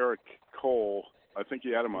played Eric Cole. I think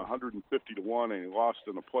he had him 150 to 1, and he lost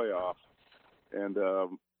in the playoff. And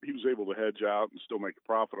he was able to hedge out and still make a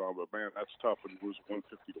profit on it. But, man, that's tough when you lose a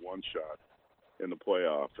 150 to 1 shot in the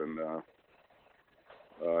playoff. And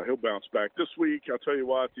he'll bounce back. This week, I'll tell you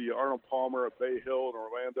what, the Arnold Palmer at Bay Hill in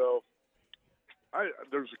Orlando,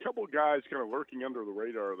 there's a couple of guys kind of lurking under the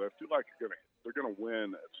radar that I feel like they're gonna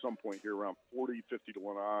win at some point here, around 40, 50 to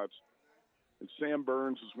 1 odds. And Sam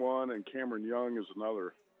Burns is one, and Cameron Young is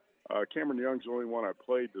another. Cameron Young's the only one I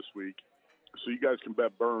played this week. So you guys can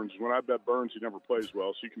bet Burns. When I bet Burns, he never plays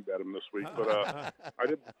well, so you can bet him this week. But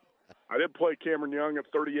I did play Cameron Young at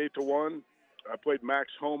 38 to 1. I played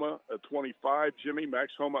Max Homa at 25. Jimmy,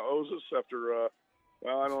 Max Homa owes us after,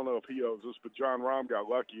 well, I don't know if he owes us, but John Rahm got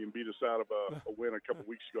lucky and beat us out of a win a couple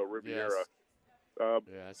weeks ago, Riviera.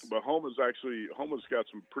 Yes. But Homa's got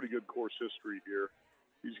some pretty good course history here.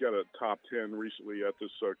 He's got a top 10 recently at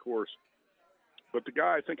this course. But the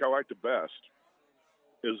guy I think I like the best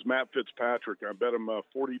is Matt Fitzpatrick. I bet him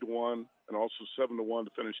 40 to 1 and also 7 to 1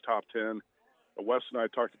 to finish top 10. Wes and I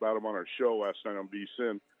talked about him on our show last night on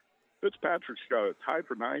VSiN. Fitzpatrick's got a tie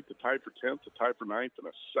for 9th, a tie for 10th, a tie for 9th, and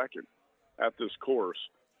a second at this course.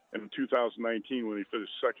 And in 2019, when he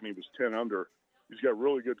finished second, he was 10 under. He's got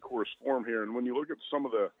really good course form here. And when you look at some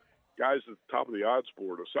of the guys at the top of the odds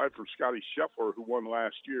board, aside from Scotty Scheffler, who won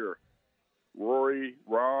last year, Rory,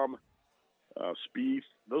 Rahm, Spieth,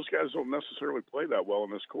 those guys don't necessarily play that well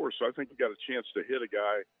in this course. So I think you got a chance to hit a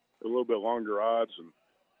guy at a little bit longer odds, and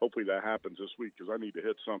hopefully that happens this week because I need to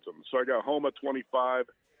hit something. So I got Homa 25,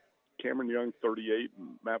 Cameron Young 38,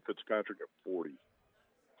 and Matt Fitzpatrick at 40.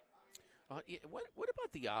 What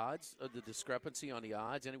about the odds, the discrepancy on the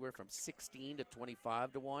odds, anywhere from 16 to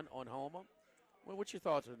 25 to 1 on Homa? What's your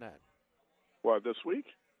thoughts on that? What, this week?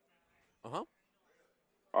 Uh-huh.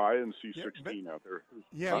 I didn't see 16 out there.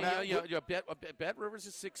 Bet Rivers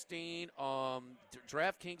is 16.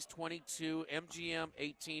 DraftKings 22. MGM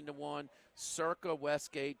 18 to 1. Circa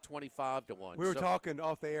Westgate 25 to 1. We were talking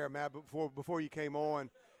off the air, Matt, before you came on,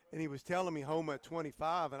 and he was telling me Homa at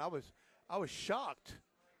 25, and I was shocked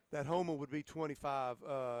that Homa would be 25.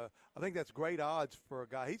 I think that's great odds for a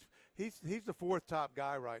guy. He's the 4th top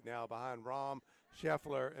guy right now behind Rahm,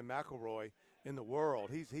 Scheffler, and McIlroy in the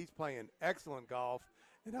world. He's playing excellent golf.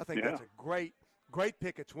 And I think that's a great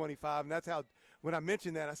pick at 25. And that's how, when I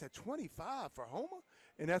mentioned that, I said, 25 for Homa?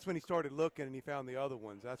 And that's when he started looking and he found the other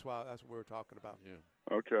ones. That's what we were talking about. Yeah.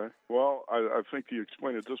 Okay. Well, I think you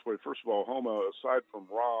explained it this way. First of all, Homa, aside from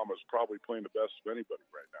Rahm, is probably playing the best of anybody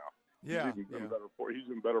right now. Yeah. He's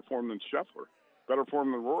in better form than Scheffler. Better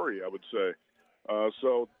form than Rory, I would say.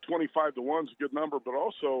 So 25 to 1 is a good number. But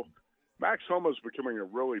also, Max Homa is becoming a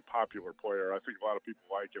really popular player. I think a lot of people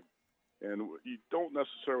like him. And you don't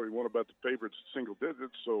necessarily want to bet the favorites at single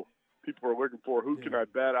digits, so people are looking for who can I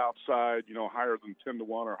bet outside, higher than 10-1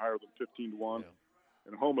 or higher than 15-1. Yeah.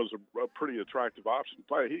 And Homa's a pretty attractive option to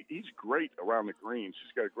play. He's great around the greens.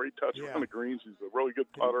 He's got a great touch around the greens. He's a really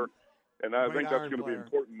good putter. And I think that's going to be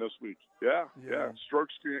important this week. Yeah.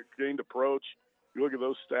 Strokes gained approach. You look at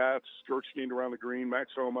those stats, strokes gained around the green.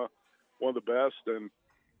 Max Homa, one of the best. And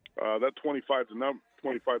that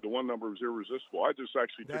 25-1 number is irresistible. I just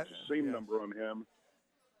actually took the same number on him.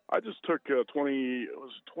 I just took 20. It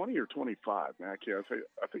was 20 or 25. Man, I can't.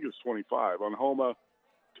 I think it was 25 on Homa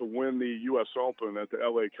to win the U.S. Open at the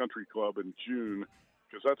L.A. Country Club in June,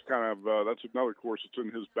 because that's that's another course that's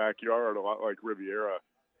in his backyard, a lot like Riviera.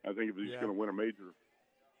 I think if he's going to win a major,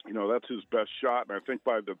 that's his best shot. And I think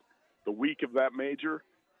by the week of that major,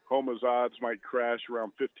 Homa's odds might crash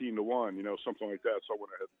around 15-1, something like that. So I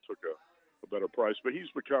went ahead and took a better price. But he's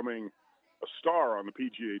becoming a star on the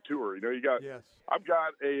PGA Tour. I've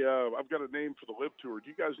got a name for the LIV Tour. Do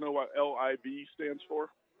you guys know what LIV stands for?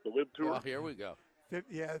 The LIV Tour. Well, here we go.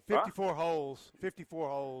 54 holes. 54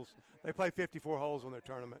 holes. They play 54 holes on their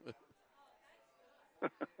tournament.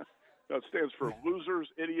 No, it stands for losers,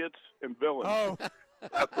 idiots, and villains. Oh.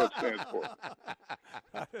 That's what it stands for.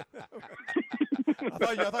 I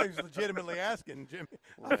thought he was legitimately asking, Jimmy.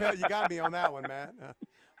 You got me on that one, Matt.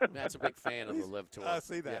 Matt's a big fan of the LIV Tour. I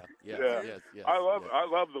see that. Yes, I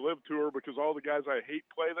love the LIV Tour because all the guys I hate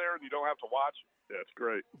play there, and you don't have to watch. Yeah, it's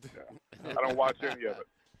great. Yeah. I don't watch any of it.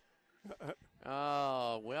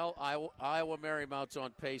 Well, Iowa Marymount's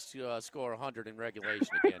on pace to score 100 in regulation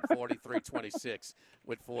again, 43-26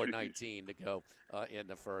 with 4:19 to go in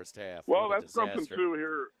the first half. Well, that's something too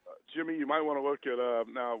here, Jimmy. You might want to look at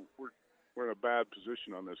now we're in a bad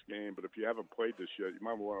position on this game, but if you haven't played this yet, you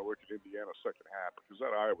might want to look at Indiana's second half because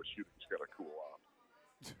that Iowa shooting's got to cool off.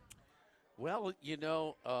 Well,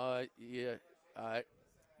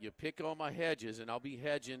 you pick on my hedges, and I'll be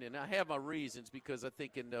hedging, and I have my reasons because I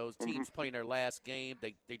think in those teams playing their last game,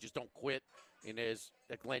 they just don't quit, and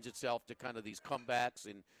that lends itself to kind of these comebacks,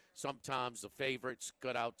 and sometimes the favorites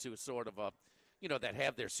got out to sort of a, that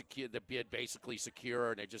have their bid basically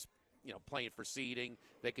secure, and they're just, playing for seeding.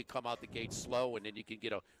 They could come out the gate slow, and then you can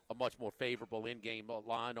get a much more favorable in-game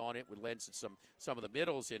line on it, which lends to some of the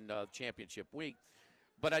middles in championship week.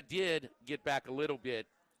 But I did get back a little bit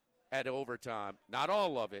at overtime, not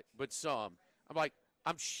all of it, but some. I'm like,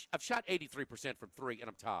 I've shot 83% from three, and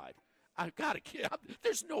I'm tied. I've got to get up.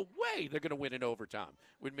 There's no way they're going to win in overtime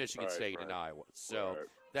with Michigan State and Iowa. So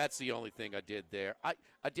that's the only thing I did there. I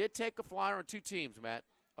did take a flyer on two teams, Matt,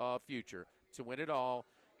 future, to win it all,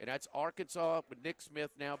 and that's Arkansas with Nick Smith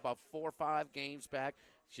now about 4 or 5 games back.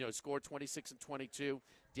 Scored 26 and 22.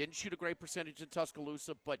 Didn't shoot a great percentage in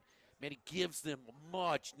Tuscaloosa, but man, he gives them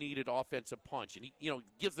much needed offensive punch, and he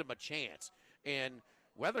gives them a chance. And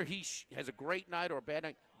whether he has a great night or a bad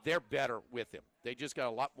night, they're better with him. They just got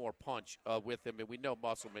a lot more punch with him, and we know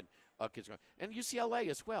Musselman can score. And UCLA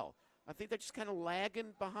as well. I think they're just kind of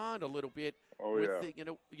lagging behind a little bit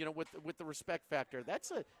with the respect factor. That's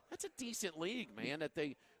a decent league, man. That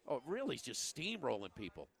they really just steamrolling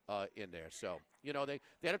people in there. So they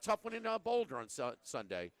had a tough one in Boulder on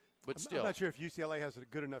Sunday. But still, I'm not sure if UCLA has a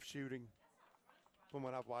good enough shooting from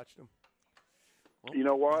when I've watched them. You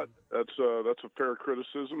know what? That's a fair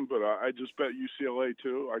criticism, but I just bet UCLA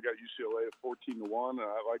too. I got UCLA at 14-1. And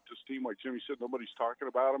I like this team. Like Jimmy said, nobody's talking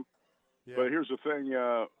about them. Yeah. But here's the thing,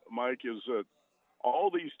 Mike, is that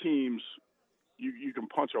all these teams, you can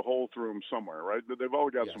punch a hole through them somewhere, right? They've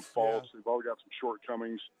all got some faults. Yeah. They've all got some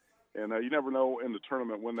shortcomings, and you never know in the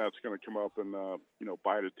tournament when that's going to come up and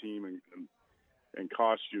bite a team and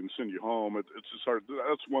cost you and send you home. It's just hard.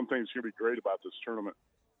 That's one thing that's going to be great about this tournament.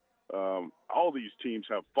 All these teams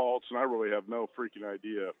have faults, and I really have no freaking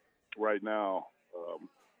idea right now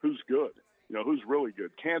who's good. Who's really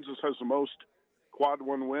good. Kansas has the most quad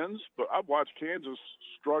one wins, but I've watched Kansas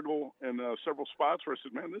struggle in several spots where I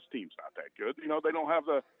said, man, this team's not that good. They don't have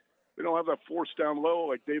that force down low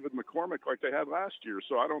like David McCormick like they had last year.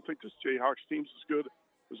 So I don't think this Jayhawks team's as good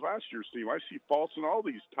as last year's team. I see faults in all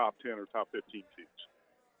these top 10 or top 15 teams.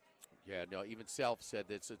 Yeah, no, even Self said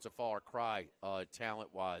that it's a far cry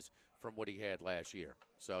talent-wise from what he had last year.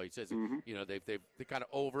 So he says, they're kind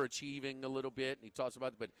of overachieving a little bit, and he talks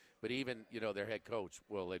about it, but even, their head coach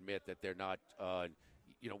will admit that they're not,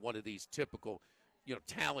 one of these typical,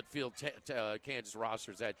 talent-filled Kansas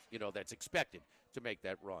rosters that, that's expected to make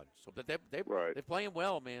that run. So, but they're playing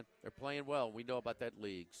well, man. They're playing well. We know about that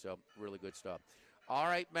league, so really good stuff. All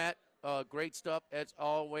right, Matt, great stuff as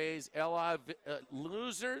always.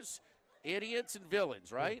 Losers, idiots, and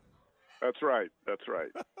villains, right? That's right. That's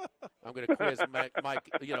right. I'm going to quiz Mike,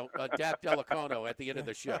 Dak Delacono at the end of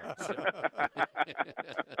the show. So.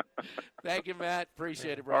 Thank you, Matt.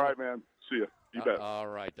 Appreciate it, brother. All right, man. See you. You bet. All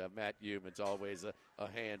right, Matt Humans, always a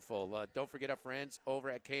handful. Don't forget our friends over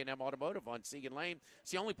at K&M Automotive on Segan Lane.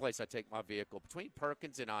 It's the only place I take my vehicle between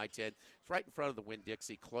Perkins and I-10. It's right in front of the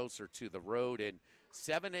Winn-Dixie, closer to the road. And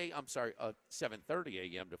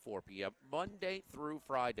 7:30 a.m. to 4 p.m. Monday through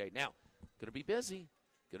Friday. Now, going to be busy.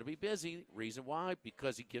 Going to be busy. Reason why?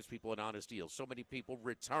 Because he gives people an honest deal. So many people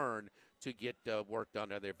return to get work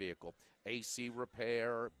done on their vehicle. AC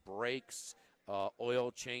repair, brakes,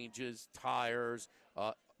 oil changes, tires,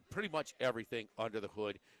 pretty much everything under the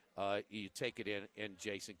hood. You take it in, and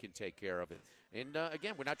Jason can take care of it. And,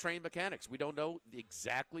 again, we're not trained mechanics. We don't know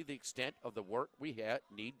exactly the extent of the work we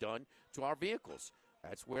need done to our vehicles.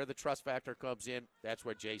 That's where the trust factor comes in. That's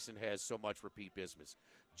where Jason has so much repeat business.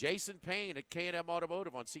 Jason Payne at K&M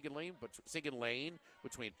Automotive on Segan Lane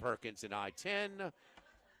between Perkins and I-10.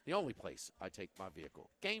 The only place I take my vehicle.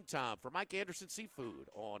 Game time for Mike Anderson Seafood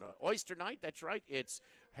on Oyster Night. That's right. It's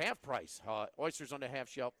half price. Oysters on the half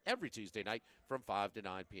shelf every Tuesday night from 5 to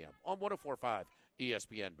 9 p.m. on 104.5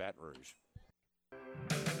 ESPN Baton Rouge.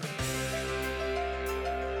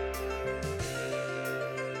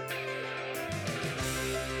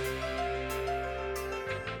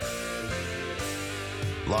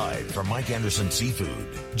 Live from Mike Anderson Seafood,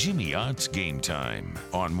 Jimmy Ott's Game Time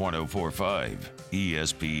on 104.5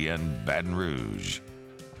 ESPN Baton Rouge.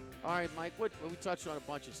 All right, Mike, we touched on a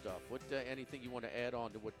bunch of stuff. What anything you want to add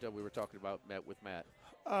on to what we were talking about with Matt?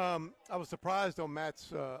 I was surprised on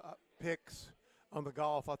Matt's picks on the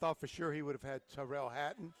golf. I thought for sure he would have had Tyrrell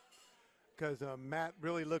Hatton because Matt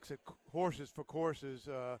really looks at horses for courses,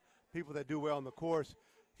 people that do well on the course.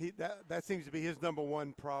 That seems to be his number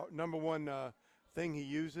one thing he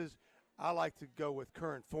uses. I like to go with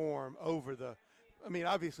current form over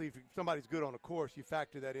obviously if somebody's good on a course, you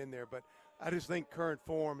factor that in there, but I just think current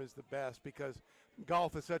form is the best because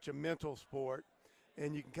golf is such a mental sport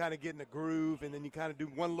and you can kind of get in a groove and then you kind of do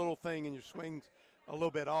one little thing and your swing's a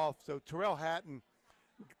little bit off. So Tyrrell Hatton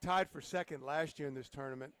tied for second last year in this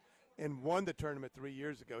tournament and won the tournament 3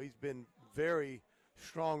 years ago. He's been very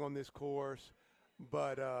strong on this course,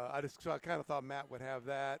 but I kind of thought Matt would have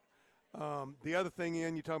that. The other thing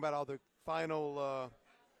you're talking about all the final,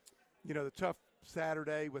 the tough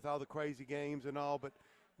Saturday with all the crazy games and all, but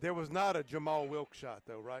there was not a Jamal Wilkes shot,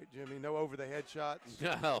 though, right, Jimmy? No over-the-head shots?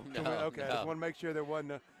 No. Okay, I just want to make sure there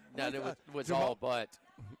wasn't it was Jamal, all but.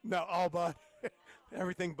 No, all but.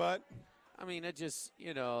 Everything but? I mean, it just,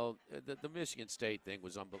 the Michigan State thing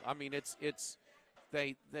was unbelievable. I mean,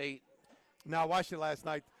 they. Now, I watched it last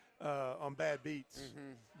night on Bad Beats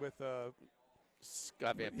with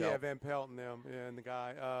Scott Van Pelt. Yeah, Van Pelt and them, and the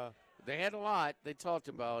guy. They had a lot. They talked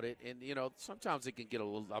about it, and sometimes it can get a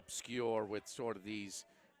little obscure with sort of these,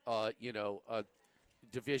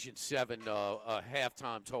 Division VII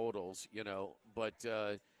halftime totals, But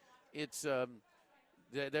it's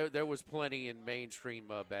there was plenty in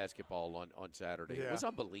mainstream basketball on Saturday. Yeah. It was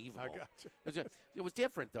unbelievable. I got you. It was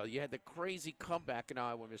different though. You had the crazy comeback in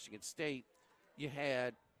Iowa, Michigan State. You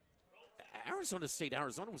had Arizona State.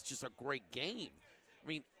 Arizona was just a great game. I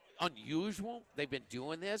mean, unusual. They've been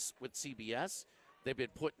doing this with CBS. They've been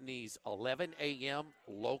putting these 11 a.m.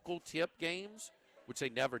 local tip games, which they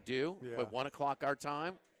never do, but 1 o'clock our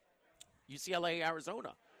time. UCLA,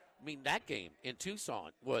 Arizona. I mean, that game in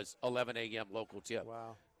Tucson was 11 a.m. local tip.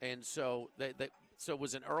 Wow. And so so it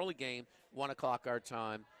was an early game, 1 o'clock our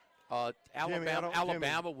time.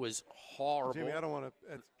 Alabama was horrible. Jimmy, I don't want to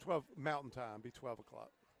 – at 12 Mountain Time, be 12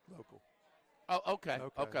 o'clock local. Oh, okay.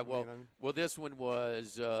 Okay. Well, this one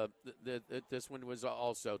was this one was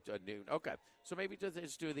also noon. Okay, so maybe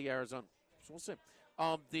just do the Arizona. So we'll see.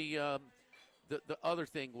 The other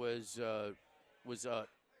thing was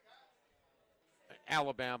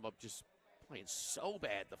Alabama just playing so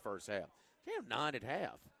bad the first half. They have 9 at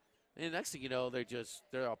half, and the next thing you know,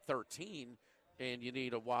 they're up 13, and you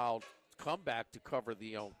need a wild comeback to cover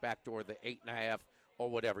the backdoor the 8.5. Or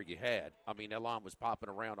whatever you had. I mean, that line was popping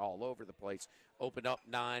around all over the place. Opened up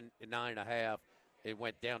 9.5. It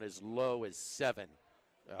went down as low as 7.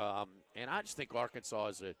 And I just think Arkansas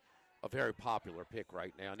is a very popular pick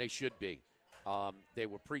right now, and they should be. They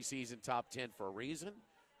were preseason top 10 for a reason,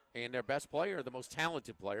 and their best player, the most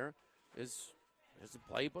talented player, hasn't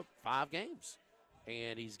played but 5 games.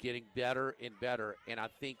 And he's getting better and better. And I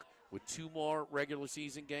think with 2 more regular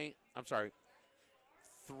season games,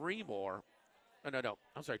 3 more. No.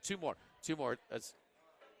 I'm sorry, 2 more. 2 more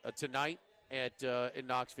tonight in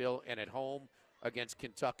Knoxville and at home against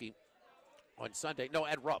Kentucky on Sunday. No,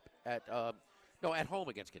 at Rupp at No, at home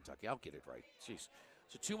against Kentucky. I'll get it right. Jeez.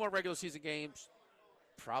 So 2 more regular season games,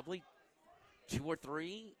 probably 2 or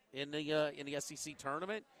 3 in the SEC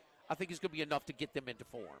tournament. I think it's going to be enough to get them into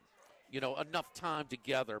form. Enough time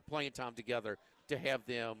together, playing time together, to have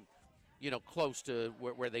them, close to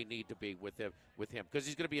where they need to be with him, because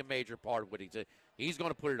he's going to be a major part of what he's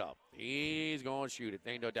going to put it up. He's going to shoot it.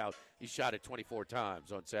 Ain't no doubt. He shot it 24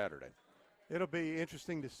 times on Saturday. It'll be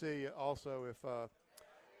interesting to see also if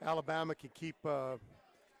Alabama can keep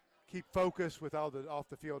focus with all the off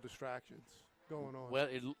the field distractions going on. Well,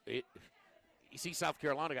 you see, South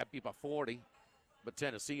Carolina got beat by 40, but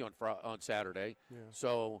Tennessee on Saturday. Yeah.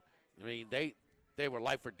 So I mean, they were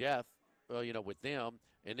life or death, with them,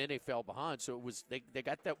 and then they fell behind. So it was they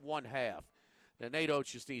got that one half. Now, Nate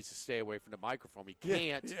Oates just needs to stay away from the microphone. He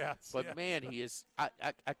can't. Yes, but, man, he is – I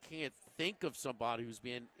can't think of somebody who's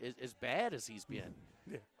been as bad as he's been.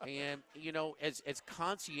 Yeah. And, as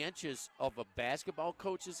conscientious of a basketball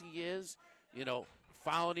coach as he is,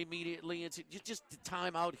 fouling immediately and just the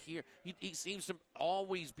time out here. He seems to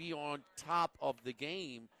always be on top of the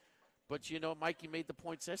game. But, Mike, you made the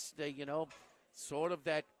points yesterday, sort of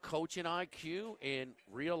that coaching IQ and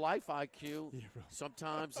real life IQ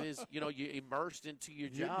sometimes is, you're immersed into your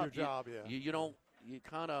job. Your job, yeah. You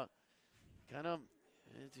kind of,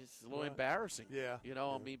 it's a little embarrassing. Yeah.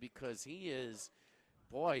 I mean, because he is,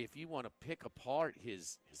 boy, if you want to pick apart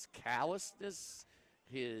his callousness,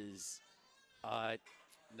 his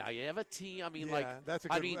naivety. I mean, that's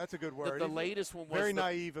a good word. The latest one was very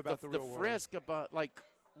naive about the real world. The frisk about,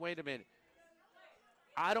 wait a minute.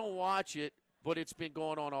 I don't watch it, but it's been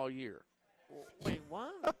going on all year. Wait,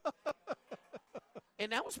 what?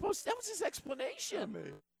 And that was his explanation.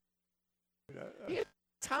 He had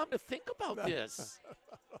time to think about this.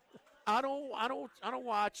 I don't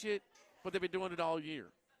watch it, but they've been doing it all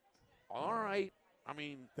year. All right. I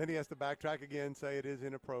mean, then he has to backtrack again, say it is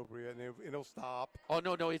inappropriate, and it'll stop. Oh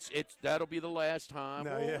no, it's that'll be the last time.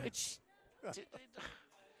 No, well, yeah.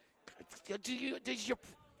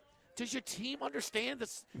 Does your team understand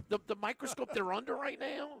the microscope they're under right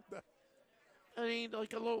now? I mean,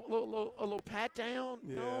 like a little pat down.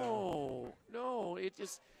 Yeah. No. It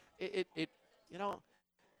just a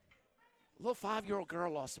little 5-year-old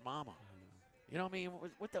girl lost her mama. You know what I mean?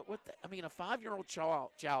 I mean, a 5-year-old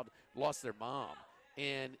child lost their mom,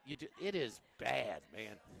 and it is bad,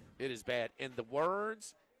 man. It is bad, and the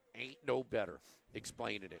words ain't no better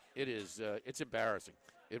explaining it. It is. It's embarrassing.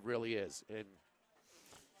 It really is. And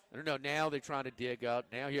I don't know. Now they're trying to dig up.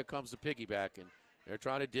 Now here comes the piggybacking. They're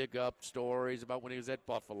trying to dig up stories about when he was at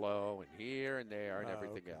Buffalo and here and there and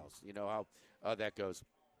everything else. You know how that goes.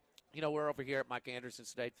 We're over here at Mike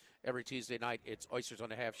Anderson's today. Every Tuesday night, it's oysters on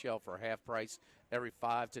the half shell for half price every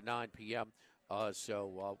 5 to 9 p.m.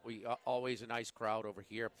 So we always a nice crowd over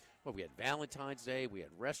here. Well, we had Valentine's Day. We had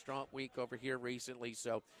Restaurant Week over here recently.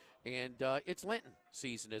 So, and it's Lenten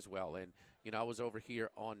season as well. And, I was over here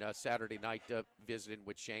on Saturday night visiting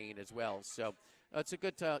with Shane as well. So it's a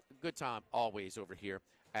good time always over here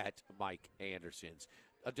at Mike Anderson's.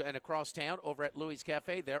 And across town over at Louis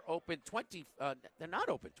Cafe, they're open they're not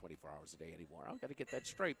open 24 hours a day anymore. I've got to get that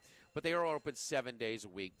straight. But they are open 7 days a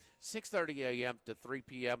week, 6:30 a.m. to 3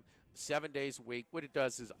 p.m., 7 days a week. What it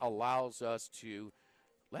does is allows us to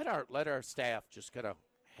let our staff just kind of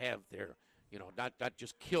have their, not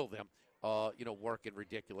just kill them, working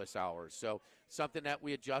ridiculous hours. So something that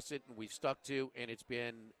we adjusted and we've stuck to, and it's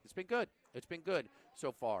been good. It's been good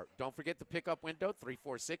so far. Don't forget the pickup window,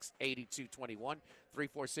 346-8221,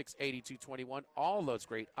 346-8221. All those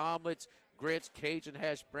great omelets, grits, Cajun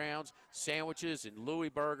hash browns, sandwiches, and Louis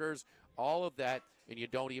burgers, all of that, and you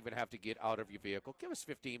don't even have to get out of your vehicle. Give us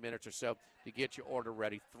 15 minutes or so to get your order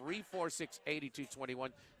ready.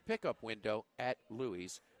 346-8221, pickup window at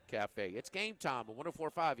Louis Cafe. It's game time on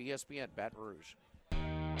 104.5 ESPN Baton Rouge.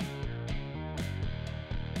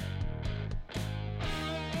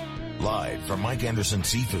 Live from Mike Anderson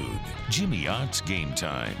Seafood, Jimmy Ott's Game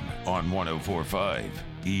Time on 104.5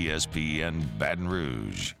 ESPN Baton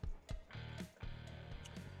Rouge.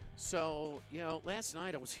 So, last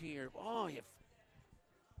night I was here. Oh, if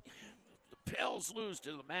the Pels lose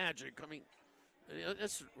to the Magic, I mean,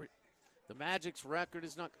 the Magic's record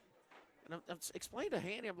is not. And I'm explaining to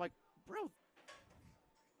Hanny, I'm like, bro,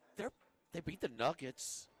 they beat the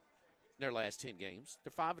Nuggets in their last 10 games.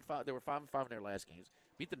 They're 5-5. They were 5-5 in their last games.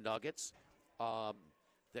 Beat the Nuggets.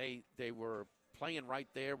 They were playing right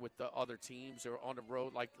there with the other teams. They were on the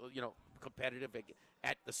road, competitive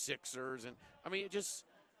at the Sixers. And, I mean,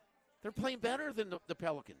 they're playing better than the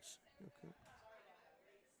Pelicans. Okay.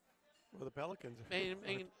 Well, the Pelicans.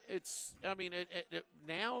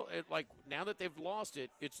 Now that they've lost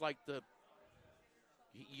it, it's like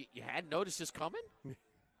You hadn't noticed this coming?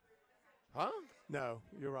 Huh? No,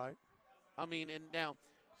 you're right. I mean, and now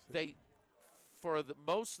for the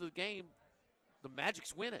most of the game, the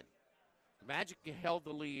Magic's winning. Magic held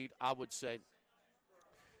the lead, I would say.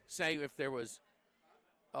 Say if there was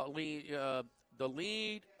a lead, the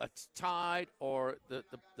lead, a tied, or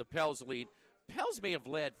the Pels lead. Pels may have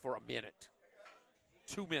led for a minute,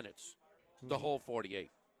 2 minutes, the whole 48.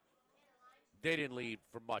 They didn't lead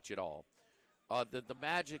for much at all. The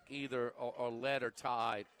Magic either or led or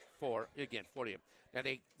tied for, again, 48. Now,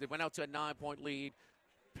 they went out to a 9-point lead.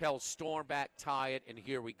 Pels storm back, tie it, and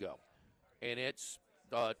here we go. And it's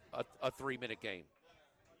a 3-minute game.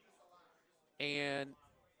 And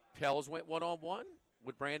Pels went one-on-one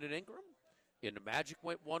with Brandon Ingram. And the Magic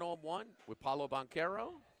went one-on-one with Paolo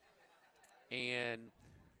Banchero. And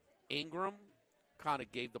Ingram kind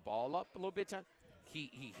of gave the ball up a little bit.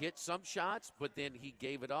 He hit some shots, but then he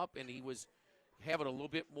gave it up, and he was having a little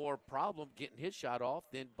bit more problem getting his shot off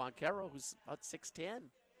than Banchero, who's about 6'10".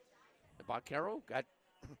 And Banchero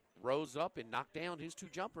rose up and knocked down his 2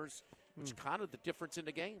 jumpers, which is kind of the difference in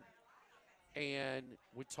the game. And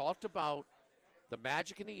we talked about the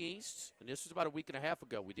Magic in the East, and this was about a week and a half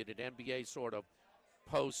ago. We did an NBA sort of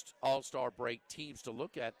post-All-Star break teams to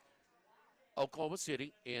look at Oklahoma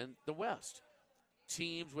City in the West.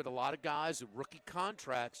 Teams with a lot of guys with rookie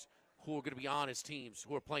contracts who are going to be honest teams,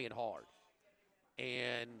 who are playing hard.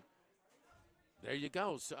 And there you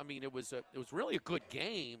go. So, I mean, it was really a good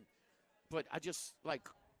game, but I just wait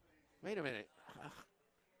a minute.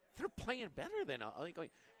 They're playing better than I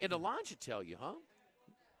think. And the line should tell you, huh?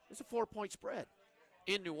 It's a 4-point spread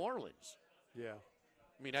in New Orleans. Yeah.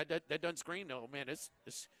 I mean, that doesn't scream, no, man, it's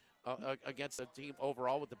against a team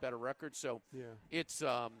overall with a better record. So yeah. It's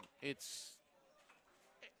a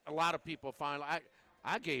lot of people finally.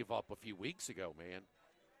 I gave up a few weeks ago, man.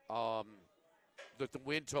 That the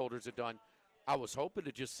win totals are done. I was hoping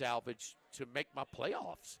to just salvage to make my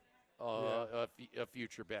playoffs a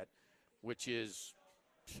future bet, which is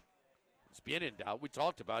it's been in doubt. We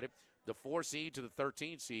talked about it. The 4 seed to the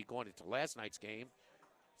 13 seed going into last night's game.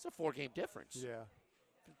 It's a 4-game difference. Yeah.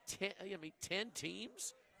 10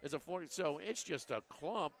 teams is a 4. So it's just a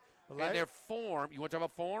clump. Well, and their form. You want to talk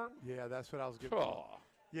about form? Yeah, that's what I was getting. Oh.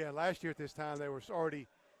 Yeah, last year at this time they were already.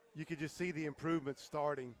 You could just see the improvements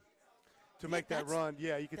starting to make that run.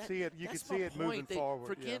 Yeah, you could see it. You could see it moving forward.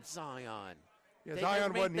 Forget Zion. Yeah,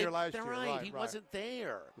 Zion wasn't here last year. Right, he wasn't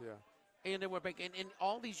there. Yeah. And they were making, and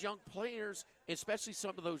all these young players, especially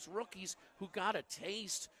some of those rookies who got a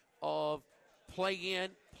taste of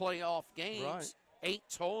play-in, playoff games, right. 8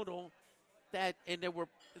 total, and they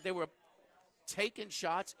were taking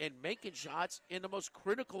shots and making shots in the most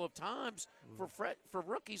critical of times for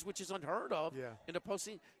rookies, which is unheard of in the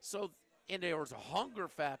postseason. So, and there was a hunger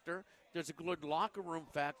factor. There's a good locker room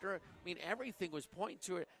factor. I mean, everything was pointing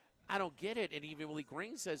to it. I don't get it. And even Willie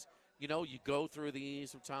Green says, you go through these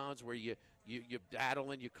sometimes where you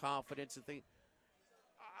battle in your confidence and things.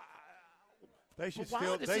 They should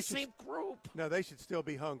the same group. No, they should still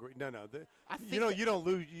be hungry. No. You don't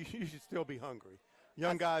lose. You should still be hungry.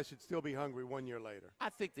 Young guys should still be hungry 1 year later. I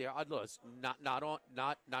think they are.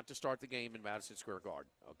 Not to start the game in Madison Square Garden.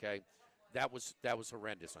 Okay, that was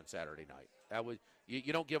horrendous on Saturday night. That was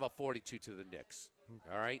you don't give up 42 to the Knicks.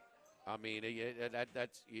 All right, I mean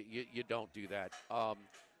that's you don't do that.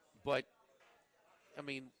 But I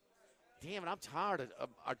mean, damn it, I'm tired of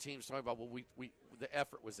our teams talking about the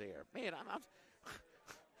effort was there. Man, I'm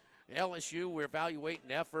LSU, we're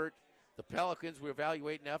evaluating effort. The Pelicans, we're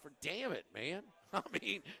evaluating effort. Damn it, man. I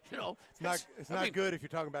mean, it's not good if you're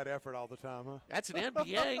talking about effort all the time, huh? That's an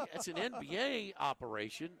NBA. That's an NBA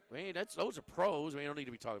operation. Man, those are pros. We don't need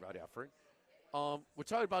to be talking about effort. We're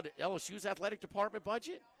talking about LSU's athletic department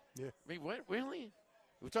budget. Yeah. I mean, what, really?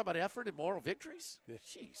 We're talking about effort and moral victories. Yeah.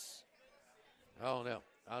 Jeez. I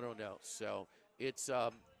don't know. So it's. I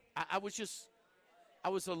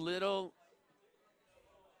was a little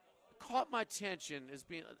caught my attention as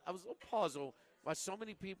being. I was a little puzzled why so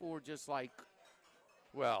many people were just like,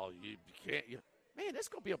 well, you can't. Man, this is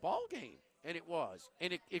going to be a ball game. And it was.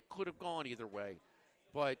 And it could have gone either way.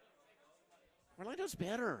 But Orlando's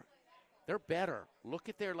better. They're better. Look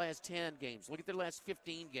at their last 10 games. Look at their last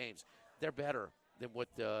 15 games. They're better than what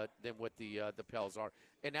the Pels are.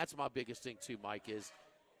 And that's my biggest thing, too, Mike, is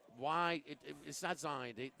why it's not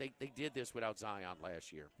Zion. They did this without Zion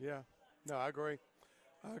last year. Yeah. No, I agree.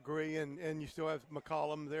 And you still have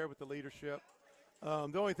McCollum there with the leadership.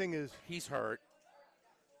 The only thing is he's hurt.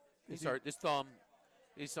 He's hurt. His thumb.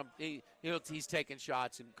 He's taking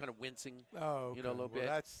shots and kind of wincing. Oh, okay. A little bit.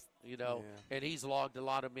 That's and he's logged a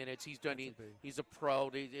lot of minutes. He's done. He's a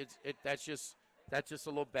pro. That's just That's just a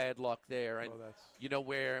little bad luck there. And,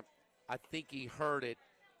 where I think he heard it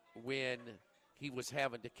when he was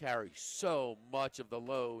having to carry so much of the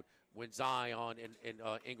load when Zion and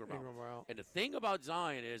Ingram were out. And the thing about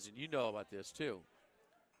Zion is, and you know about this too,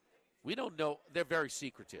 we don't know. They're very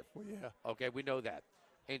secretive. Well, yeah. Okay, we know that.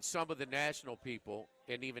 And some of the national people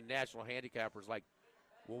and even national handicappers like,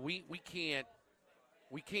 well, we can't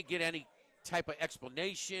get any type of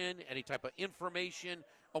explanation, any type of information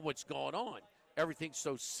on what's going on. Everything's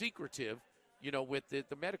so secretive, with the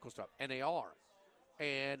medical stuff, and they are.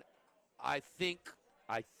 And I think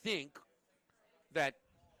that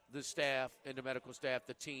the staff and the medical staff,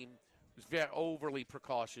 the team, was very overly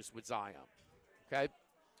precautious with Zion. Okay,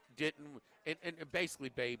 and basically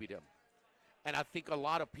babied him. And I think a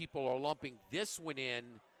lot of people are lumping this one in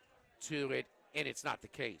to it, and it's not the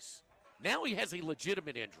case. Now he has a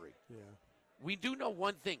legitimate injury. Yeah. We do know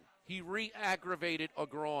one thing. He re-aggravated a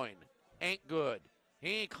groin. Ain't good.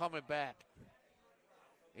 He ain't coming back.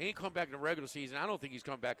 He ain't coming back in the regular season. I don't think he's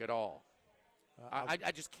coming back at all.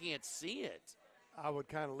 I just can't see it. I would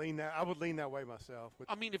kind of lean that. I would lean that way myself.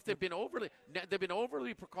 I mean, if they've been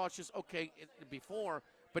overly precautious, okay, before,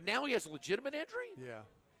 but now he has a legitimate injury. Yeah.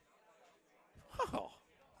 Oh,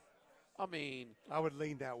 I mean, I would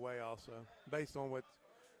lean that way also, based on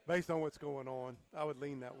what's going on. I would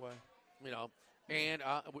lean that way. And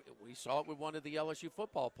we saw it with one of the LSU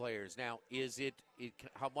football players. Now, is it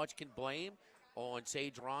how much can blame on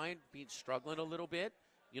Sage Ryan being struggling a little bit?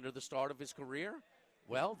 The start of his career.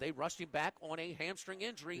 Well, they rushed him back on a hamstring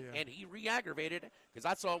injury, and he re-aggravated it because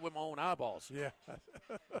I saw it with my own eyeballs. Yeah.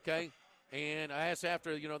 Okay. And I asked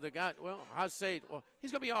after, the guy, well, I say, well,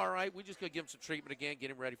 he's going to be all right. We're just going to give him some treatment again, get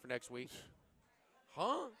him ready for next week.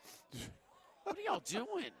 Huh? What are y'all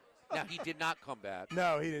doing? Now, he did not come back.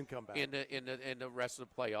 No, he didn't come back. In the rest of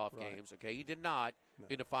the playoff games, okay? He did not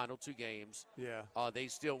in the final two games. Yeah. They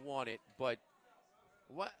still won it. But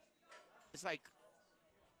what? It's like,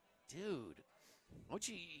 dude, don't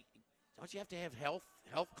you have to have health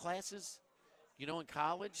classes, in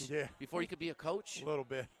college? Yeah. Before you could be a coach? A little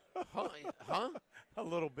bit. Huh? A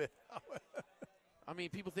little bit. I mean,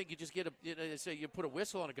 people think you just get they say you put a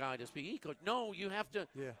whistle on a guy to speak. He goes, no, you have to.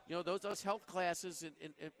 Yeah. Those health classes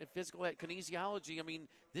and physical kinesiology. I mean,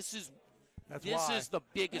 this is the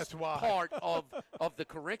biggest part of the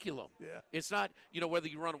curriculum. Yeah. It's not whether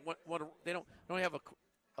you run they don't have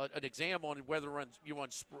an exam on whether you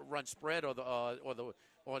run spread or the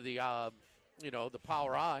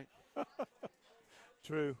power eye.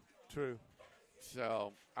 True.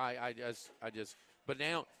 So I just but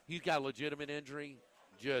now he's got a legitimate injury.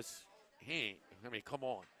 Come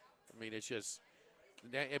on. I mean, it's just.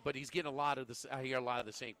 But he's getting I hear a lot of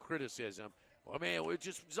the same criticism. Well, man, we're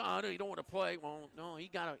just Zion. You don't want to play. Well, no, he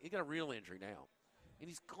got a real injury now, and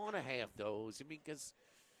he's gonna have those. I mean, because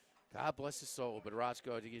God bless his soul, but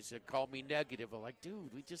Roscoe, he said, called me negative. I'm like,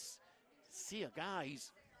 dude, we just see a guy.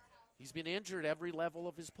 He's been injured every level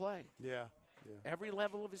of his play. Yeah. Every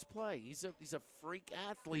level of his play. He's a freak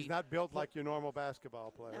athlete. He's not built like your normal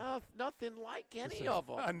basketball player. No, nothing like any of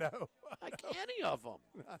them. I know. Like any of them.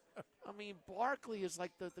 I mean, Barkley is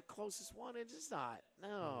like the closest one. It's just not.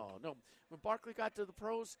 No. When Barkley got to the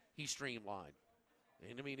pros, he streamlined.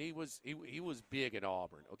 And I mean, he was big at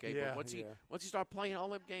Auburn. Okay, yeah, but once he started playing all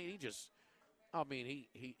them games,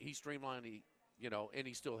 he streamlined. And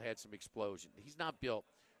he still had some explosion. He's not built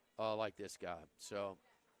like this guy. So.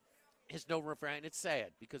 There's no room for him. And it's sad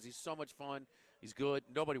because he's so much fun. He's good.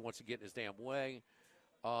 Nobody wants to get in his damn way.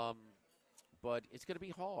 But it's going to be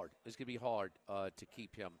hard. It's going to be hard to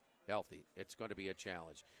keep him healthy. It's going to be a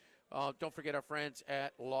challenge. Don't forget our friends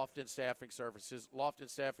at Lofton Staffing Services. Lofton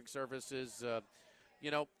Staffing Services, we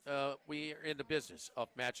are in the business of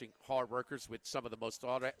matching hard workers with some of the most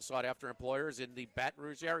sought-after employers in the Baton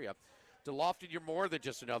Rouge area. To Lofton, you're more than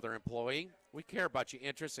just another employee. We care about your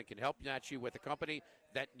interests and can help match you with a company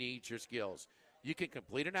that needs your skills. You can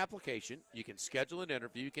complete an application, you can schedule an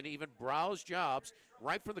interview, you can even browse jobs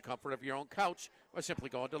right from the comfort of your own couch by simply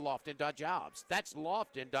going to lofton.jobs. That's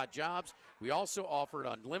lofton.jobs. We also offer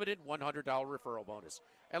an unlimited $100 referral bonus.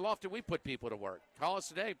 At Lofton, we put people to work. Call us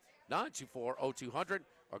today, 924-0200,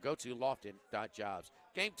 or go to lofton.jobs.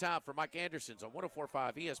 Game time for Mike Anderson's on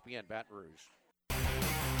 104.5 ESPN Baton Rouge.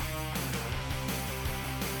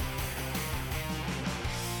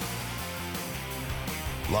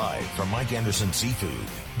 Live from Mike Anderson Seafood,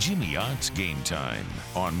 Jimmy Ott's Game Time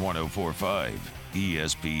on 104.5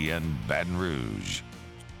 ESPN Baton Rouge.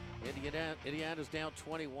 Indiana's down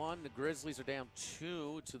 21. The Grizzlies are down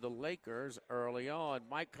 2 to the Lakers early on.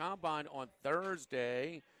 Mike Combine on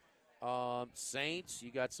Thursday. Saints,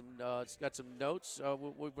 you got some notes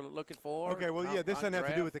we were looking for. Okay, well, yeah, this doesn't have to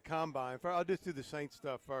do draft? with the combine. I'll just do the Saints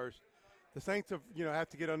stuff first. The Saints have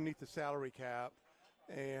to get underneath the salary cap,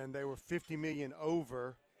 and they were $50 million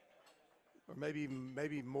over, or maybe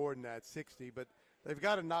more than that, 60. But they've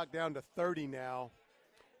got to knock down to 30 now,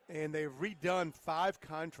 and they've redone 5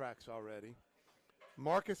 contracts already.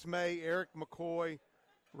 Marcus May, Eric McCoy,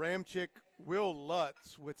 Ramchick, Will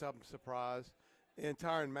Lutz, which I'm surprised, and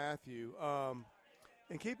Tyrann Mathieu.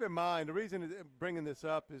 And keep in mind, the reason I'm bringing this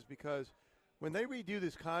up is because when they redo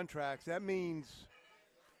these contracts, that means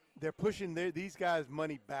they're pushing these guys'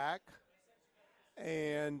 money back,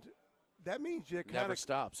 and that means Never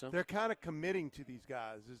stops, huh? They're kind of committing to these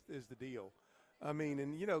guys is the deal. I mean,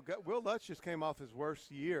 and, Will Lutz just came off his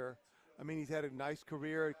worst year. I mean, he's had a nice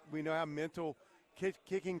career. We know how mental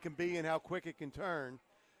kicking can be and how quick it can turn.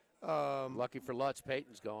 Lucky for Lutz,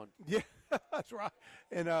 Peyton's going. Yeah, that's right.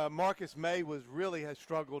 And Marcus May has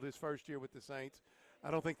struggled his first year with the Saints.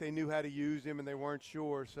 I don't think they knew how to use him, and they weren't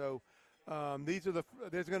sure. So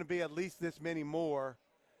there's going to be at least this many more,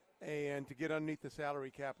 and to get underneath the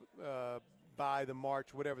salary cap by the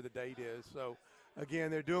March, whatever the date is. So,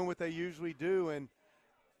 again, they're doing what they usually do, and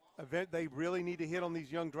they really need to hit on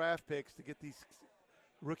these young draft picks to get these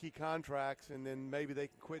rookie contracts, and then maybe they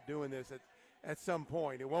can quit doing this at some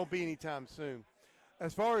point. It won't be anytime soon.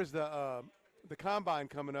 As far as the combine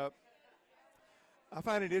coming up, I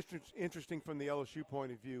find it interesting from the LSU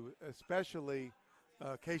point of view, especially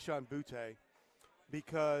Kayshon Boutte,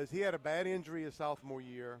 because he had a bad injury his sophomore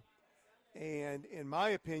year, and in my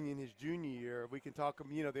opinion, his junior year, we can talk.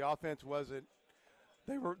 The offense wasn't.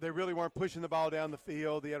 They really weren't pushing the ball down the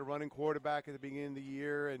field. They had a running quarterback at the beginning of the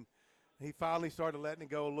year, and he finally started letting it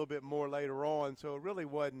go a little bit more later on. So it really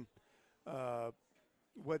wasn't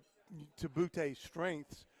what to Boutte's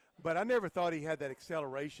strengths. But I never thought he had that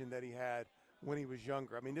acceleration that he had when he was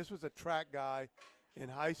younger. I mean, this was a track guy in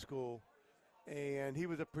high school, and he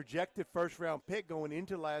was a projected first-round pick going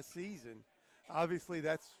into last season. Obviously,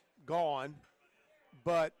 that's gone.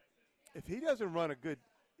 But if he doesn't run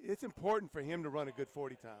it's important for him to run a good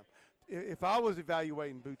 40 time. If I was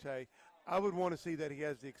evaluating Boutte, I would want to see that he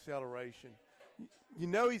has the acceleration.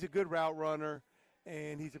 He's a good route runner,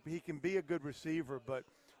 and he can be a good receiver, but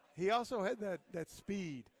he also had that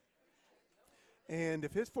speed. And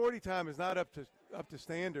if his 40 time is not up to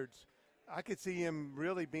standards, I could see him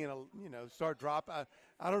really being start drop.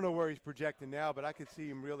 I don't know where he's projecting now, but I could see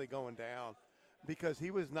him really going down because he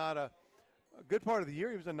was not a good part of the year.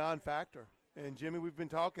 He was a non-factor. And Jimmy, we've been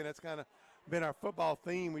talking. That's kind of been our football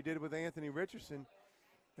theme. We did it with Anthony Richardson.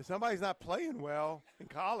 If somebody's not playing well in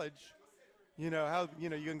college, you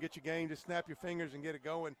can get your game, just snap your fingers and get it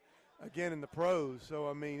going again in the pros. So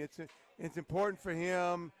I mean, it's important for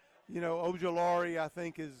him. Ojolari, I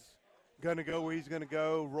think, is going to go where he's going to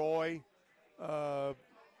go. Roy,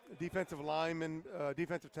 defensive lineman,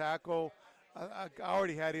 defensive tackle. I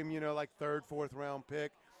already had him, like 3rd, 4th round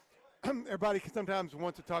pick. Everybody sometimes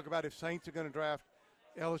wants to talk about if Saints are going to draft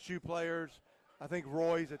LSU players. I think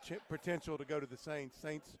Roy's a potential to go to the Saints.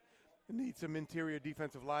 Saints need some interior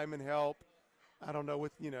defensive lineman help. I don't know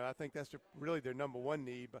I think that's really their number one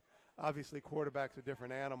need, but obviously quarterback's a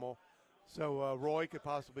different animal. So Roy could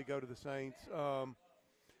possibly go to the Saints.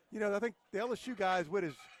 I think the LSU guys,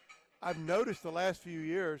 I've noticed the last few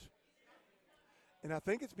years, and I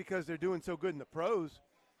think it's because they're doing so good in the pros,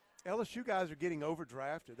 LSU guys are getting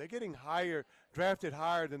overdrafted. They're getting drafted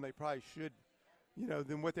higher than they probably should,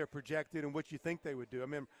 than what they're projected and what you think they would do. I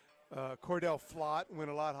mean, Cordell Flott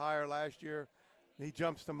went a lot higher last year. He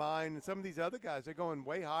jumps to mind. And some of these other guys, they're going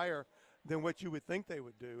way higher than what you would think they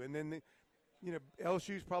would do. And then,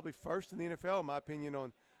 LSU's probably first in the NFL, in my opinion,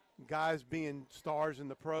 on guys being stars in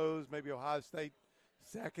the pros, maybe Ohio State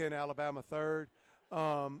second, Alabama third.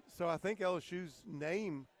 So I think LSU's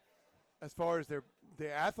name, as far as the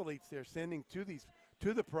athletes they're sending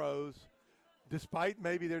to the pros, despite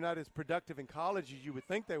maybe they're not as productive in college as you would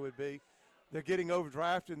think they would be, they're getting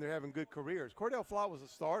overdrafted and they're having good careers. Cordell Flott was a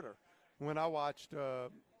starter when I watched.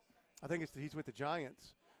 I think he's with the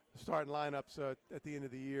Giants, starting lineups at the end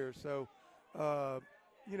of the year. So,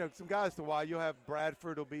 some guys to watch. You'll have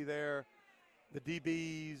Bradford will be there, the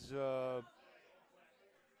DBs.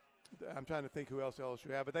 I'm trying to think who else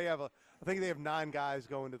LSU have, but I think they have 9 guys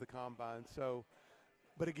going to the combine. So.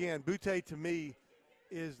 But again, Boutte to me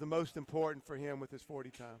is the most important for him with his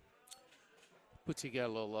 40 time. Boutte got a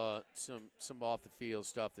little some off the field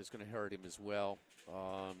stuff that's going to hurt him as well.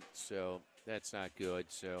 So that's not good.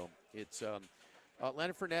 So it's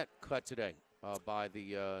Leonard Fournette cut today by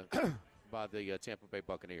the Tampa Bay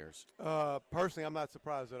Buccaneers. Personally, I'm not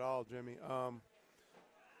surprised at all, Jimmy.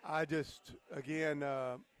 I just, again,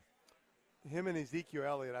 him and Ezekiel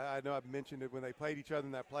Elliott, I know I've mentioned it when they played each other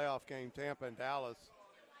in that playoff game, Tampa and Dallas,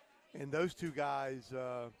 and those two guys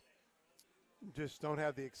just don't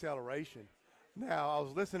have the acceleration. Now, I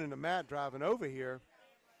was listening to Matt driving over here,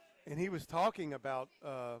 and he was talking about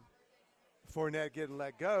Fournette getting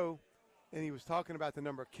let go, and he was talking about the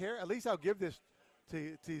number of carries. At least I'll give this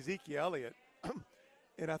to Ezekiel Elliott.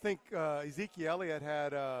 And I think Ezekiel Elliott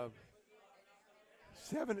had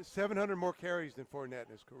 700 more carries than Fournette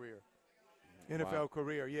in his career, NFL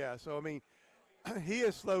career. Yeah, so, I mean, he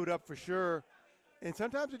has slowed up for sure. And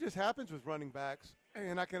sometimes it just happens with running backs.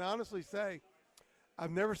 And I can honestly say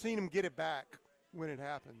I've never seen him get it back when it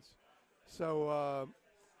happens. So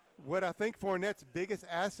what I think Fournette's biggest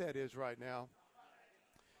asset is right now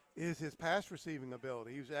is his pass receiving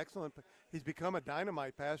ability. He was excellent. He's become a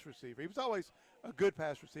dynamite pass receiver. He was always a good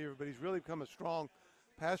pass receiver, but he's really become a strong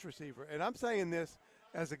pass receiver. And I'm saying this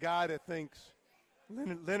as a guy that thinks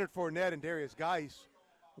Leonard Fournette and Darius Geis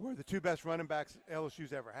were the two best running backs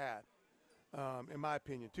LSU's ever had, in my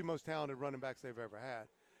opinion. Two most talented running backs they've ever had.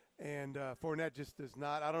 And Fournette just does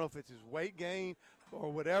not – I don't know if it's his weight gain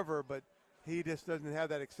or whatever, but he just doesn't have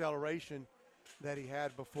that acceleration that he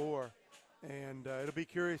had before. And it'll be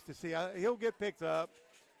curious to see. He'll get picked up,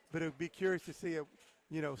 but it'll be curious to see,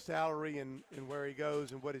 salary and where he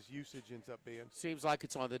goes and what his usage ends up being. Seems like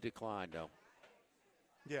it's on the decline, though.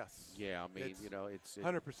 Yes. Yeah, I mean, it's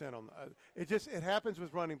 100% on. It happens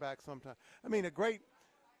with running backs sometimes. I mean,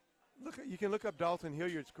 you can look up Dalton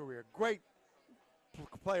Hilliard's career. Great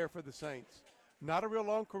player for the Saints. Not a real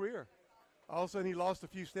long career. All of a sudden, he lost a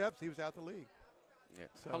few steps. He was out the league. Yeah.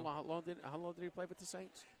 So, how long did he play with the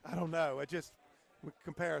Saints? I don't know. With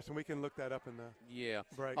comparison, we can look that up in the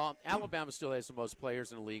break. Alabama still has the most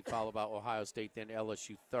players in the league, followed by Ohio State, then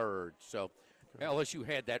LSU third. So LSU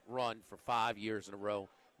had that run for 5 years in a row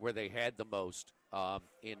where they had the most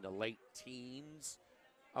in the late teens,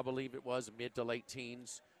 I believe it was, mid to late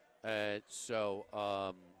teens. But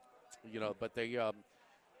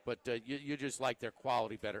you just like their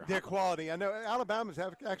quality better. Their quality. I know Alabama's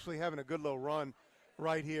actually having a good little run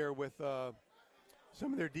right here with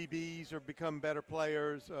some of their DBs are become better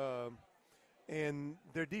players. And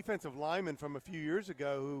their defensive linemen from a few years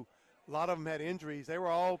ago, who a lot of them had injuries, they were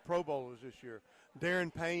all Pro Bowlers this year.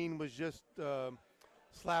 Darren Payne was just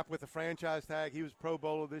slapped with a franchise tag. He was Pro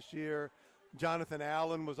Bowler this year. Jonathan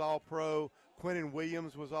Allen was all pro. Quentin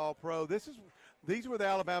Williams was all pro. These were the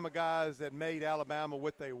Alabama guys that made Alabama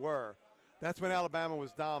what they were. That's when Alabama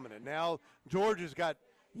was dominant. Now Georgia's got,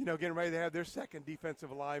 getting ready to have their second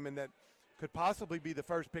defensive lineman that could possibly be the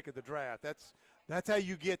first pick of the draft. That's how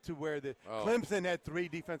you get to where Clemson had 3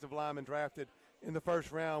 defensive linemen drafted in the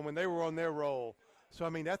first round when they were on their roll. So, I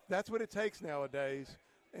mean, that's what it takes nowadays.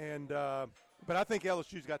 And but I think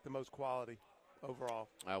LSU's got the most quality overall.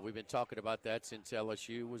 We've been talking about that since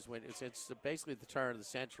LSU was since basically the turn of the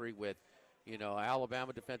century with,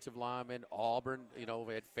 Alabama defensive linemen, Auburn,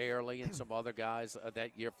 had Fairley and some other guys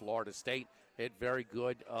that year. Florida State had very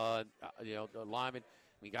good, linemen.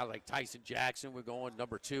 We got like Tyson Jackson. We're going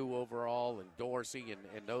number 2 overall, and Dorsey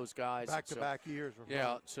and those guys. Back-to-back years.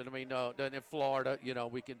 Yeah. So, I mean, then in Florida,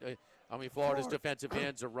 we can Florida's defensive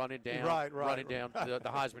ends are running down the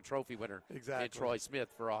Heisman Trophy winner exactly. in Troy Smith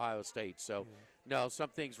for Ohio State. So, no, some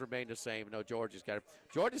things remain the same. No, Georgia's got it.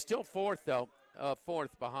 Georgia's still fourth, though,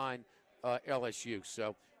 fourth behind LSU.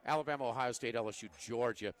 So, Alabama, Ohio State, LSU,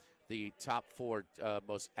 Georgia, the top 4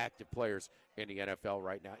 most active players in the NFL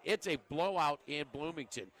right now. It's a blowout in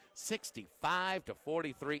Bloomington,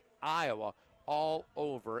 65-43, Iowa, all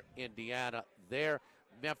over Indiana. There,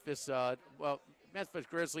 Memphis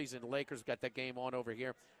Grizzlies and Lakers got that game on over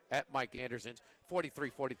here at Mike Anderson's,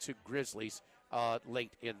 43-42 Grizzlies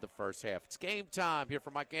late in the first half. It's game time here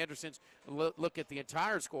from Mike Anderson's. Look at the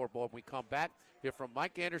entire scoreboard when we come back here from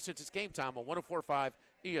Mike Anderson's. It's game time on 104.5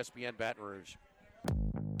 ESPN Baton Rouge.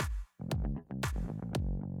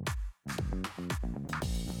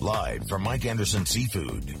 Live from Mike Anderson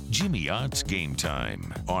Seafood, Jimmy Ott's Game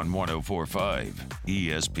Time on 104.5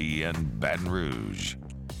 ESPN Baton Rouge.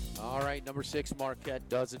 All right, number 6 Marquette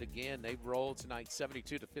does it again. They rolled tonight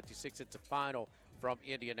 72-56. It's a final from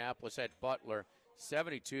Indianapolis at Butler,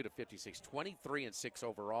 72-56, 23-6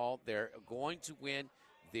 overall. They're going to win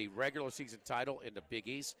the regular season title in the Big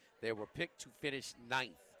East. They were picked to finish 9th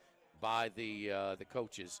by the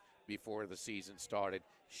coaches before the season started.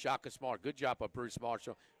 Shaka Smart, good job by Bruce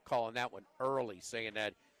Marshall calling that one early, saying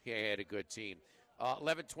that he had a good team.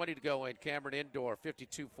 11:20 to go in Cameron Indoor,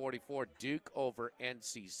 52-44, Duke over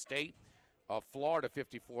NC State. Florida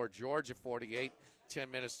 54, Georgia 48, 10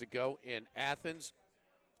 minutes to go in Athens.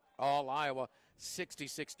 All Iowa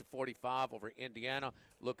 66-45 over Indiana,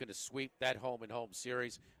 looking to sweep that home-and-home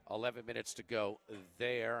series. 11 minutes to go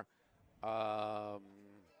there.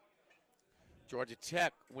 Georgia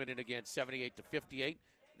Tech winning again 78-58.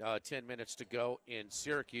 10 minutes to go in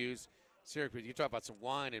Syracuse. Syracuse, you talk about some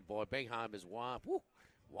whining, boy. Boeheim is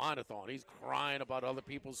whine-a-thon. He's crying about other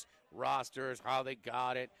people's rosters, how they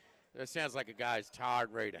got it. It sounds like a guy's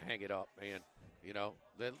tired, ready to hang it up, man. You know,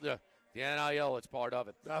 the NIL, it's part of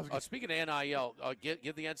it. Speaking of NIL,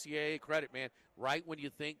 give the NCAA credit, man. Right when you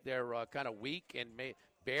think they're kind of weak and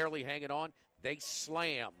barely hanging on, they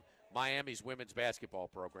slam Miami's women's basketball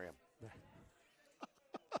program.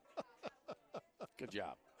 Good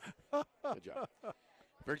job. Good job.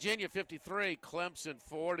 Virginia 53, Clemson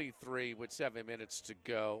 43 with 7 minutes to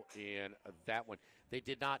go in that one. They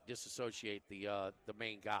did not disassociate the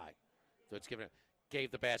main guy. So it's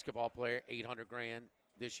gave the basketball player $800,000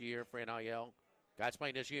 this year for NIL. Guy's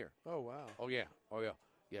playing this year. Oh, wow. Oh, yeah.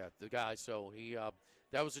 Yeah, the guy. So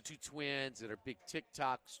that was the two twins that are big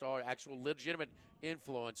TikTok star, actual legitimate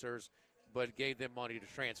influencers, but gave them money to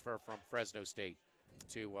transfer from Fresno State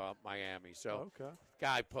to Miami. So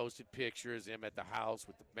guy posted pictures, him at the house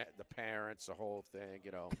with the parents, the whole thing,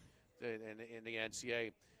 you know, in the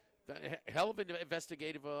NCAA. Hell of an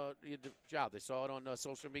investigative job. They saw it on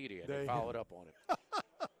social media, and they followed up on it.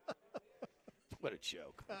 What a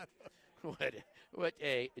joke. What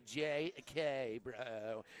a JK,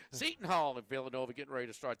 bro. Seton Hall in Villanova getting ready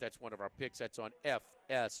to start. That's one of our picks. That's on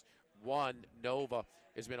FS1. Nova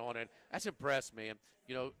has been on it. That's impressed, man.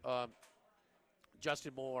 You know,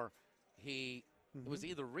 Justin Moore, it was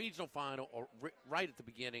either regional final or right at the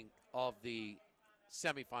beginning of the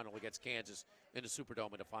semifinal against Kansas in the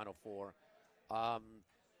Superdome in the Final Four.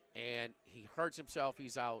 And he hurts himself.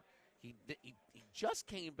 He's out. He just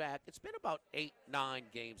came back. It's been about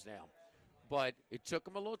 8-9 games now. But it took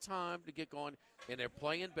him a little time to get going, and they're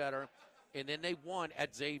playing better. And then they won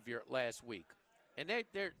at Xavier last week. And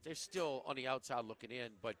they're still on the outside looking in,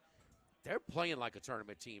 but they're playing like a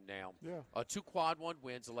tournament team now. Yeah. 2 quad one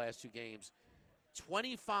wins the last 2 games.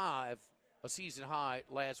 25, a season high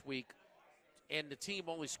last week, and the team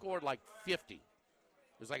only scored like 50. It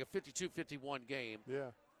was like a 52-51 game.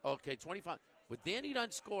 Yeah. Okay, 25. But then he doesn't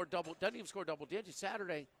even score double digits.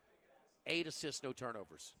 Saturday, 8 assists, no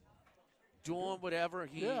turnovers. Doing whatever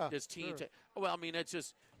his team. Sure. Well, I mean, it's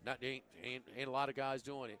just ain't a lot of guys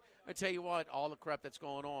doing it. I tell you what, all the crap that's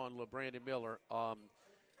going on, Brandon Miller,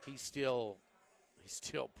 he's still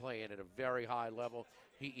playing at a very high level.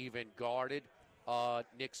 He even guarded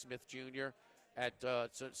Nick Smith Jr. at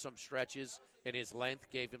some stretches, and his length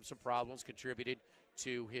gave him some problems, contributed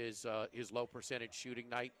to his low percentage shooting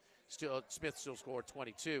night. Smith still scored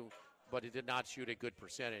 22, but he did not shoot a good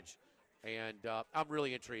percentage. And I'm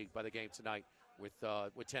really intrigued by the game tonight with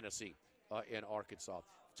Tennessee in Arkansas.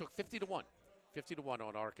 Took 50-1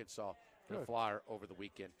 on Arkansas in a flyer over the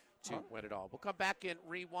weekend to win it all. We'll come back and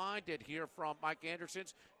rewind and hear from Mike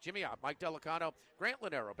Anderson's, Jimmy Ott, Mike Delicano, Grant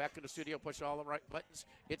Llanero back in the studio, pushing all the right buttons.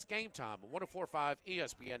 It's game time on 104.5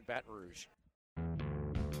 ESPN Baton Rouge.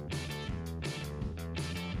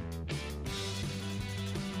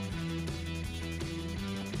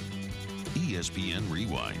 ESPN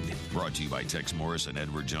Rewind, brought to you by Tex Morris and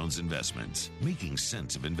Edward Jones Investments, making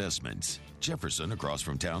sense of investments. Jefferson across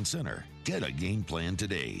from Town Center. Get a game plan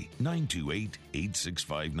today,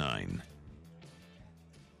 928-8659.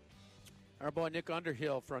 Our boy Nick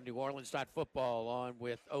Underhill from New Orleans Football on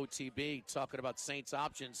with OTB, talking about Saints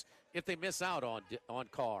options if they miss out on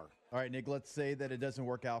Carr. All right, Nick, let's say that it doesn't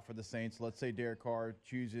work out for the Saints. Let's say Derek Carr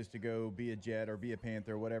chooses to go be a Jet or be a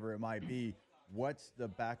Panther, whatever it might be. What's the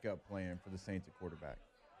backup plan for the Saints at quarterback?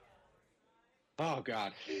 Oh,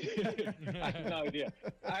 God. I have no idea.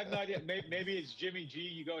 Maybe it's Jimmy G.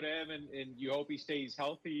 You go to him and you hope he stays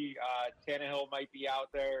healthy. Tannehill might be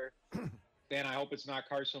out there. Then I hope it's not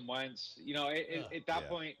Carson Wentz. You know, at that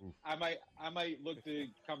point, I might look to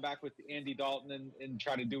come back with Andy Dalton and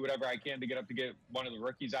try to do whatever I can to get one of the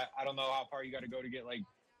rookies. I don't know how far you got to go to get, like,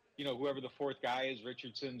 you know, whoever the fourth guy is,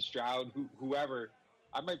 Richardson, Stroud, whoever.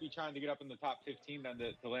 I might be trying to get up in the top 15 then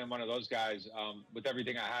to land one of those guys with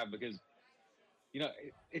everything I have because, you know,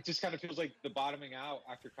 it just kind of feels like the bottoming out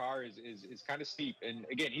after Carr is kind of steep. And,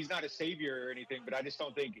 again, he's not a savior or anything, but I just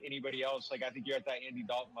don't think anybody else, like I think you're at that Andy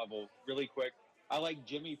Dalton level really quick. I like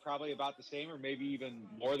Jimmy probably about the same or maybe even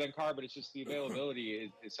more than Carr, but it's just the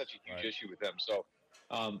availability is such a huge issue with them. So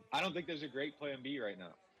I don't think there's a great plan B right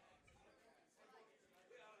now.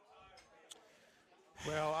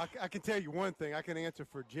 Well, I can tell you one thing. I can answer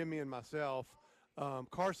for Jimmy and myself.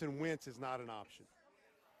 Carson Wentz is not an option.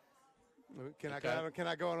 Can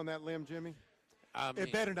I go out on that limb, Jimmy?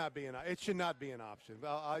 It better not be it should not be an option.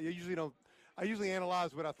 I usually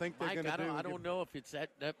analyze what I think they're going to do. I don't know if it's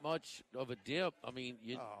that much of a dip. I mean,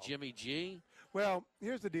 Jimmy G. Well,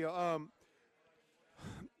 here's the deal.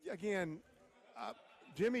 Again,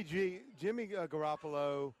 Jimmy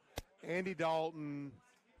Garoppolo, Andy Dalton,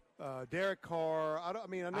 Derek Carr. I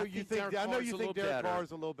know you think Derek Carr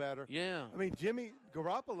is a little better. Yeah. I mean, Jimmy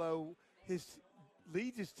Garoppolo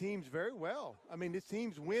leads his teams very well. I mean, his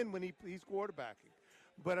teams win when he's quarterbacking.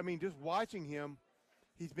 But I mean, just watching him,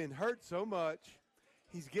 he's been hurt so much.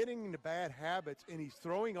 He's getting into bad habits, and he's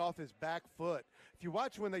throwing off his back foot. If you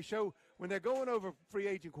watch when they're going over free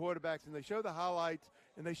agent quarterbacks and they show the highlights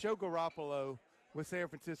and they show Garoppolo with San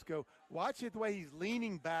Francisco, watch it the way he's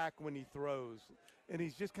leaning back when he throws. And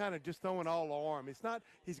he's just kind of throwing all arm.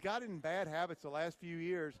 He's got it in bad habits the last few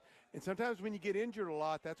years. And sometimes when you get injured a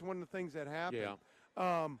lot, that's one of the things that happen. Yeah.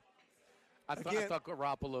 I thought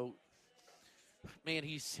Garoppolo, man,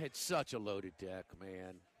 he's had such a loaded deck,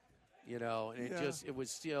 man. You know, and it was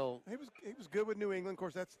still. He was good with New England. Of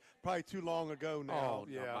course, that's probably too long ago now. Oh,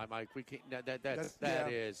 yeah. no, Mike, we can't. That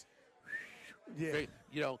is. Yeah.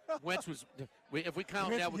 You know, Wentz was. If we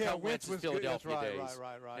count now, we count Wentz as Philadelphia days.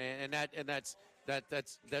 Right. And that's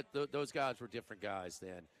those guys were different guys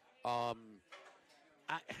then. I'm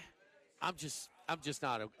just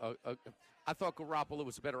not I thought Garoppolo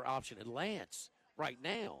was a better option than Lance right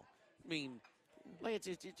now. I mean, Lance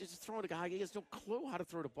is just throwing a guy. He has no clue how to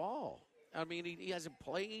throw the ball. I mean, he hasn't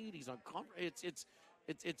played. He's uncomfortable.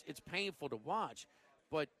 It's painful to watch.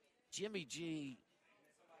 But Jimmy G,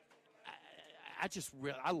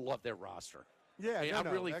 I love their roster. Yeah, I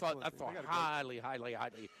really thought highly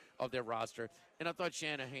of their roster, and I thought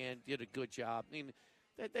Shanahan did a good job. I mean,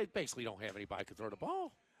 they basically don't have anybody who can throw the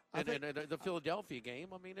ball. And the Philadelphia game,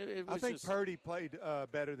 I mean, it was I think Purdy played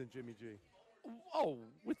better than Jimmy G. Oh,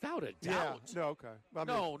 without a doubt. Yeah. No, okay.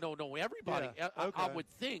 No. Everybody, okay. I would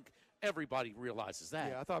think everybody realizes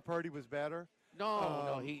that. Yeah, I thought Purdy was better.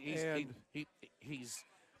 No. He's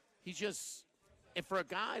just, and for a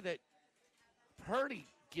guy that Purdy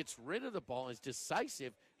gets rid of the ball and is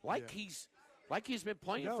decisive, he's been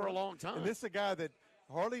playing for a long time. And this is a guy that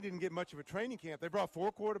hardly didn't get much of a training camp. They brought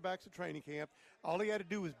 4 quarterbacks to training camp. All he had to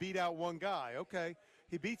do was beat out one guy. Okay,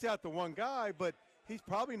 he beats out the one guy, but he's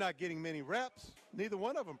probably not getting many reps. Neither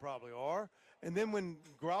one of them probably are. And then when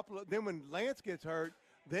Lance gets hurt,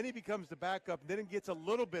 then he becomes the backup. Then he gets a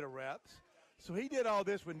little bit of reps. So he did all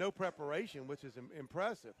this with no preparation, which is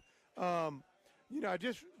impressive. I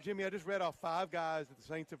just read off 5 guys that the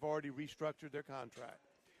Saints have already restructured their contract.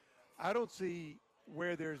 I don't see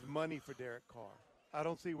where there's money for Derek Carr. I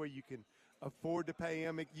don't see where you can afford to pay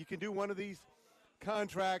him. You can do one of these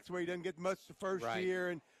contracts where he doesn't get much the first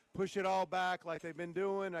year and push it all back like they've been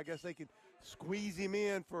doing. I guess they can squeeze him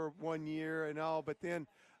in for 1 year and all, but then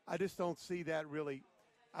I just don't see that really.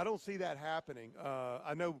 I don't see that happening.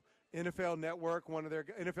 I know NFL Network,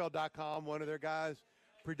 NFL.com, one of their guys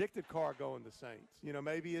predicted Carr going to Saints. You know,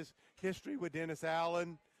 maybe his history with Dennis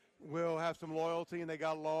Allen will have some loyalty and they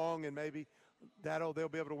got along, and maybe they'll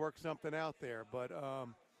be able to work something out there. But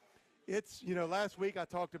it's, last week I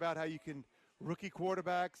talked about how you can rookie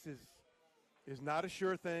quarterbacks is not a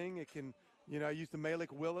sure thing. It can, I used the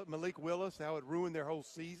Malik Willis, how it ruined their whole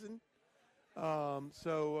season.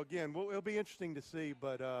 So again, it'll be interesting to see,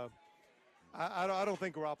 but I don't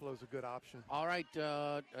think Garoppolo's a good option. All right,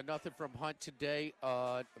 nothing from Hunt today.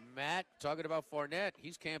 Matt, talking about Fournette,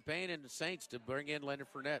 he's campaigning the Saints to bring in Leonard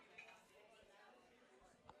Fournette.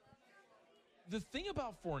 The thing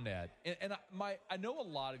about Fournette, and I know a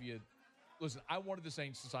lot of you, listen, I wanted the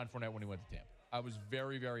Saints to sign Fournette when he went to Tampa. I was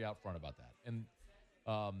very, very out front about that. And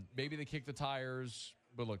maybe they kicked the tires,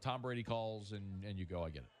 but look, Tom Brady calls and you go,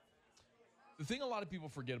 I get it. The thing a lot of people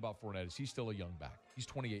forget about Fournette is he's still a young back. He's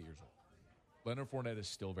 28 years old. Leonard Fournette is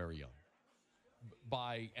still very young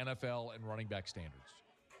by NFL and running back standards.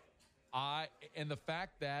 And the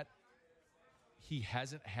fact that he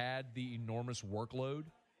hasn't had the enormous workload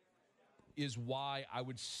is why I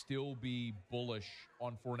would still be bullish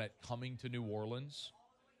on Fournette coming to New Orleans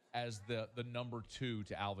as the number 2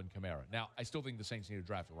 to Alvin Kamara. Now, I still think the Saints need to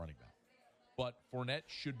draft a running back, but Fournette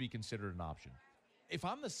should be considered an option. If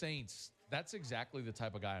I'm the Saints, that's exactly the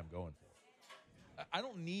type of guy I'm going for. I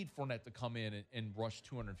don't need Fournette to come in and rush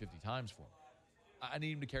 250 times for me. I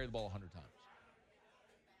need him to carry the ball 100 times.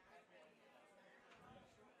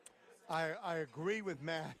 I agree with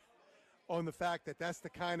Matt on the fact that that's the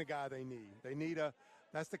kind of guy they need.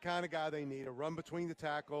 That's the kind of guy they need. A run between the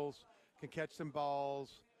tackles, can catch some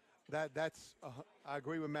balls. I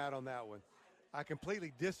agree with Matt on that one. I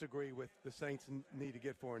completely disagree with the Saints need to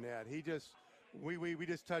get Fournette. He just we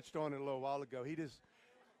just touched on it a little while ago. He just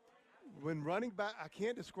when running back, I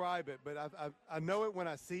can't describe it, but I know it when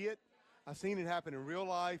I see it. I've seen it happen in real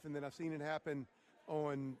life, and then I've seen it happen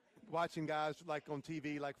on watching guys like on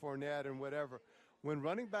TV, like Fournette and whatever. When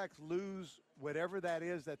running backs lose whatever that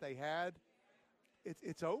is that they had,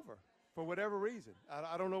 it's over for whatever reason.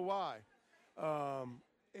 I don't know why.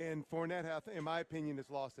 And Fournette, in my opinion, has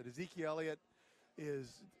lost it. Ezekiel Elliott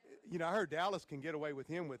is, I heard Dallas can get away with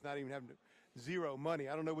him with not even having zero money.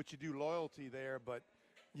 I don't know what you do loyalty there, but,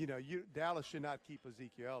 Dallas should not keep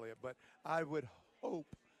Ezekiel Elliott. But I would hope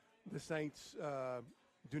the Saints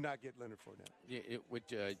do not get Leonard Fournette. Yeah, it would.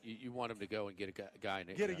 You want him to go and get a guy in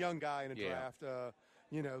it. Get a young guy in a draft.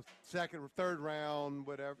 Second or third round,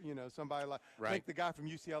 whatever. Somebody like right. I think the guy from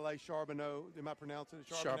UCLA, Charbonneau. Am I pronouncing it?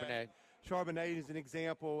 Charbonnet. Charbonnet is an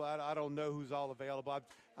example. I don't know who's all available.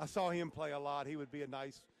 I saw him play a lot. He would be a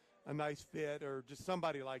nice fit, or just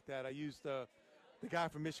somebody like that. I used the guy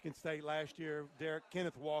from Michigan State last year,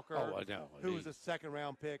 Kenneth Walker. Oh, I know. Who was a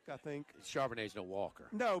second-round pick, I think. Charbonnet's no Walker.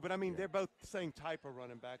 No, but, they're both the same type of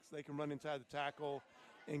running backs. They can run inside the tackle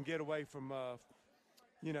and get away from,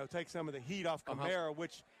 take some of the heat off Kamara,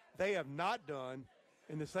 which they have not done,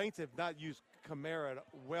 and the Saints have not used Kamara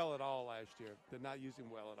well at all last year. Did not use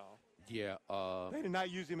him well at all. Yeah. They did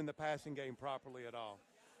not use him in the passing game properly at all.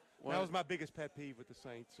 Well, that was my biggest pet peeve with the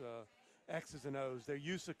Saints, X's and O's. Their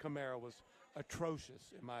use of Kamara was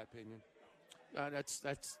atrocious, in my opinion. That's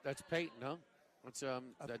Peyton, huh?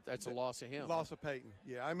 That's a loss of him. Loss of Peyton,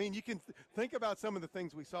 yeah. You can think about some of the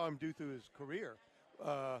things we saw him do through his career.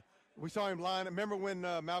 We saw him line. Remember when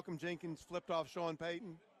Malcolm Jenkins flipped off Sean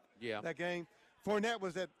Payton? Yeah. That game? Fournette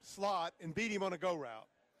was at slot and beat him on a go route.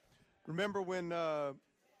 Remember when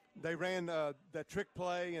they ran that trick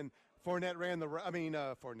play and Fournette ran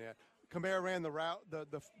Kamara ran the route,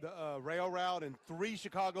 the rail route, and 3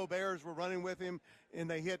 Chicago Bears were running with him, and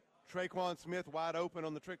they hit Traquan Smith wide open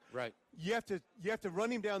on the trick. Right. You have to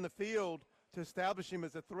run him down the field to establish him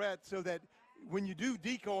as a threat, so that when you do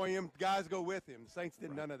decoy him, guys go with him. The Saints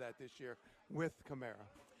did none of that this year with Kamara.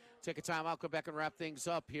 Take a time. I'll come back and wrap things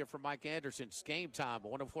up here for Mike Anderson's Game Time,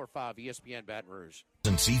 104.5 ESPN Baton Rouge.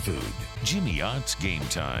 And seafood. Jimmy Ott's Game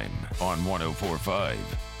Time on 104.5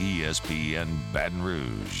 ESPN Baton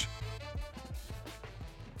Rouge.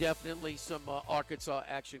 Definitely some Arkansas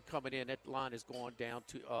action coming in. That line is going down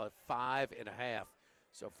to 5.5.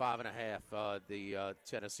 So 5.5, the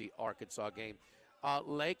Tennessee-Arkansas game.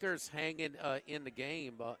 Lakers hanging in the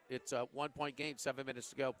game. It's a 1-point game, 7 minutes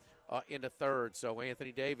to go in the third. So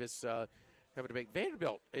Anthony Davis having to make.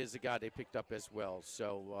 Vanderbilt is the guy they picked up as well.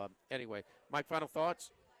 So anyway, Mike, final thoughts?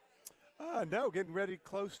 No, getting ready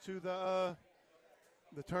close to the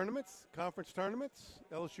tournaments, conference tournaments.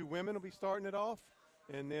 LSU women will be starting it off.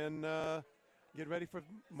 And then get ready for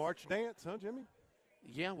March dance, huh, Jimmy?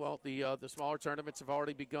 Yeah, well, the smaller tournaments have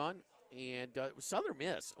already begun. And Southern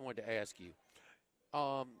Miss, I wanted to ask you.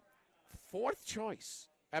 Fourth choice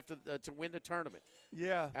after to win the tournament.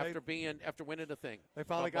 Yeah, after winning the thing. They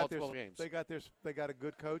finally got multiple games. They got a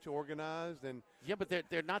good coach, organized, and yeah, but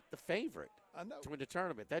they're not the favorite. I know. To win the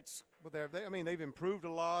tournament. That's but they've improved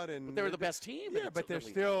a lot, and but they were the best team. Yeah, but they're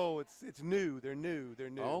still it's new. They're new.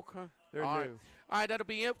 Okay, they're all new. Right. All right, that'll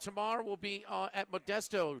be it. Tomorrow we'll be at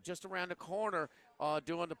Modesto, just around the corner,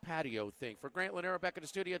 doing the patio thing. For Grant Laniero back in the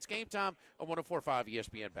studio, it's Game Time on 104.5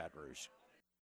 ESPN Baton Rouge.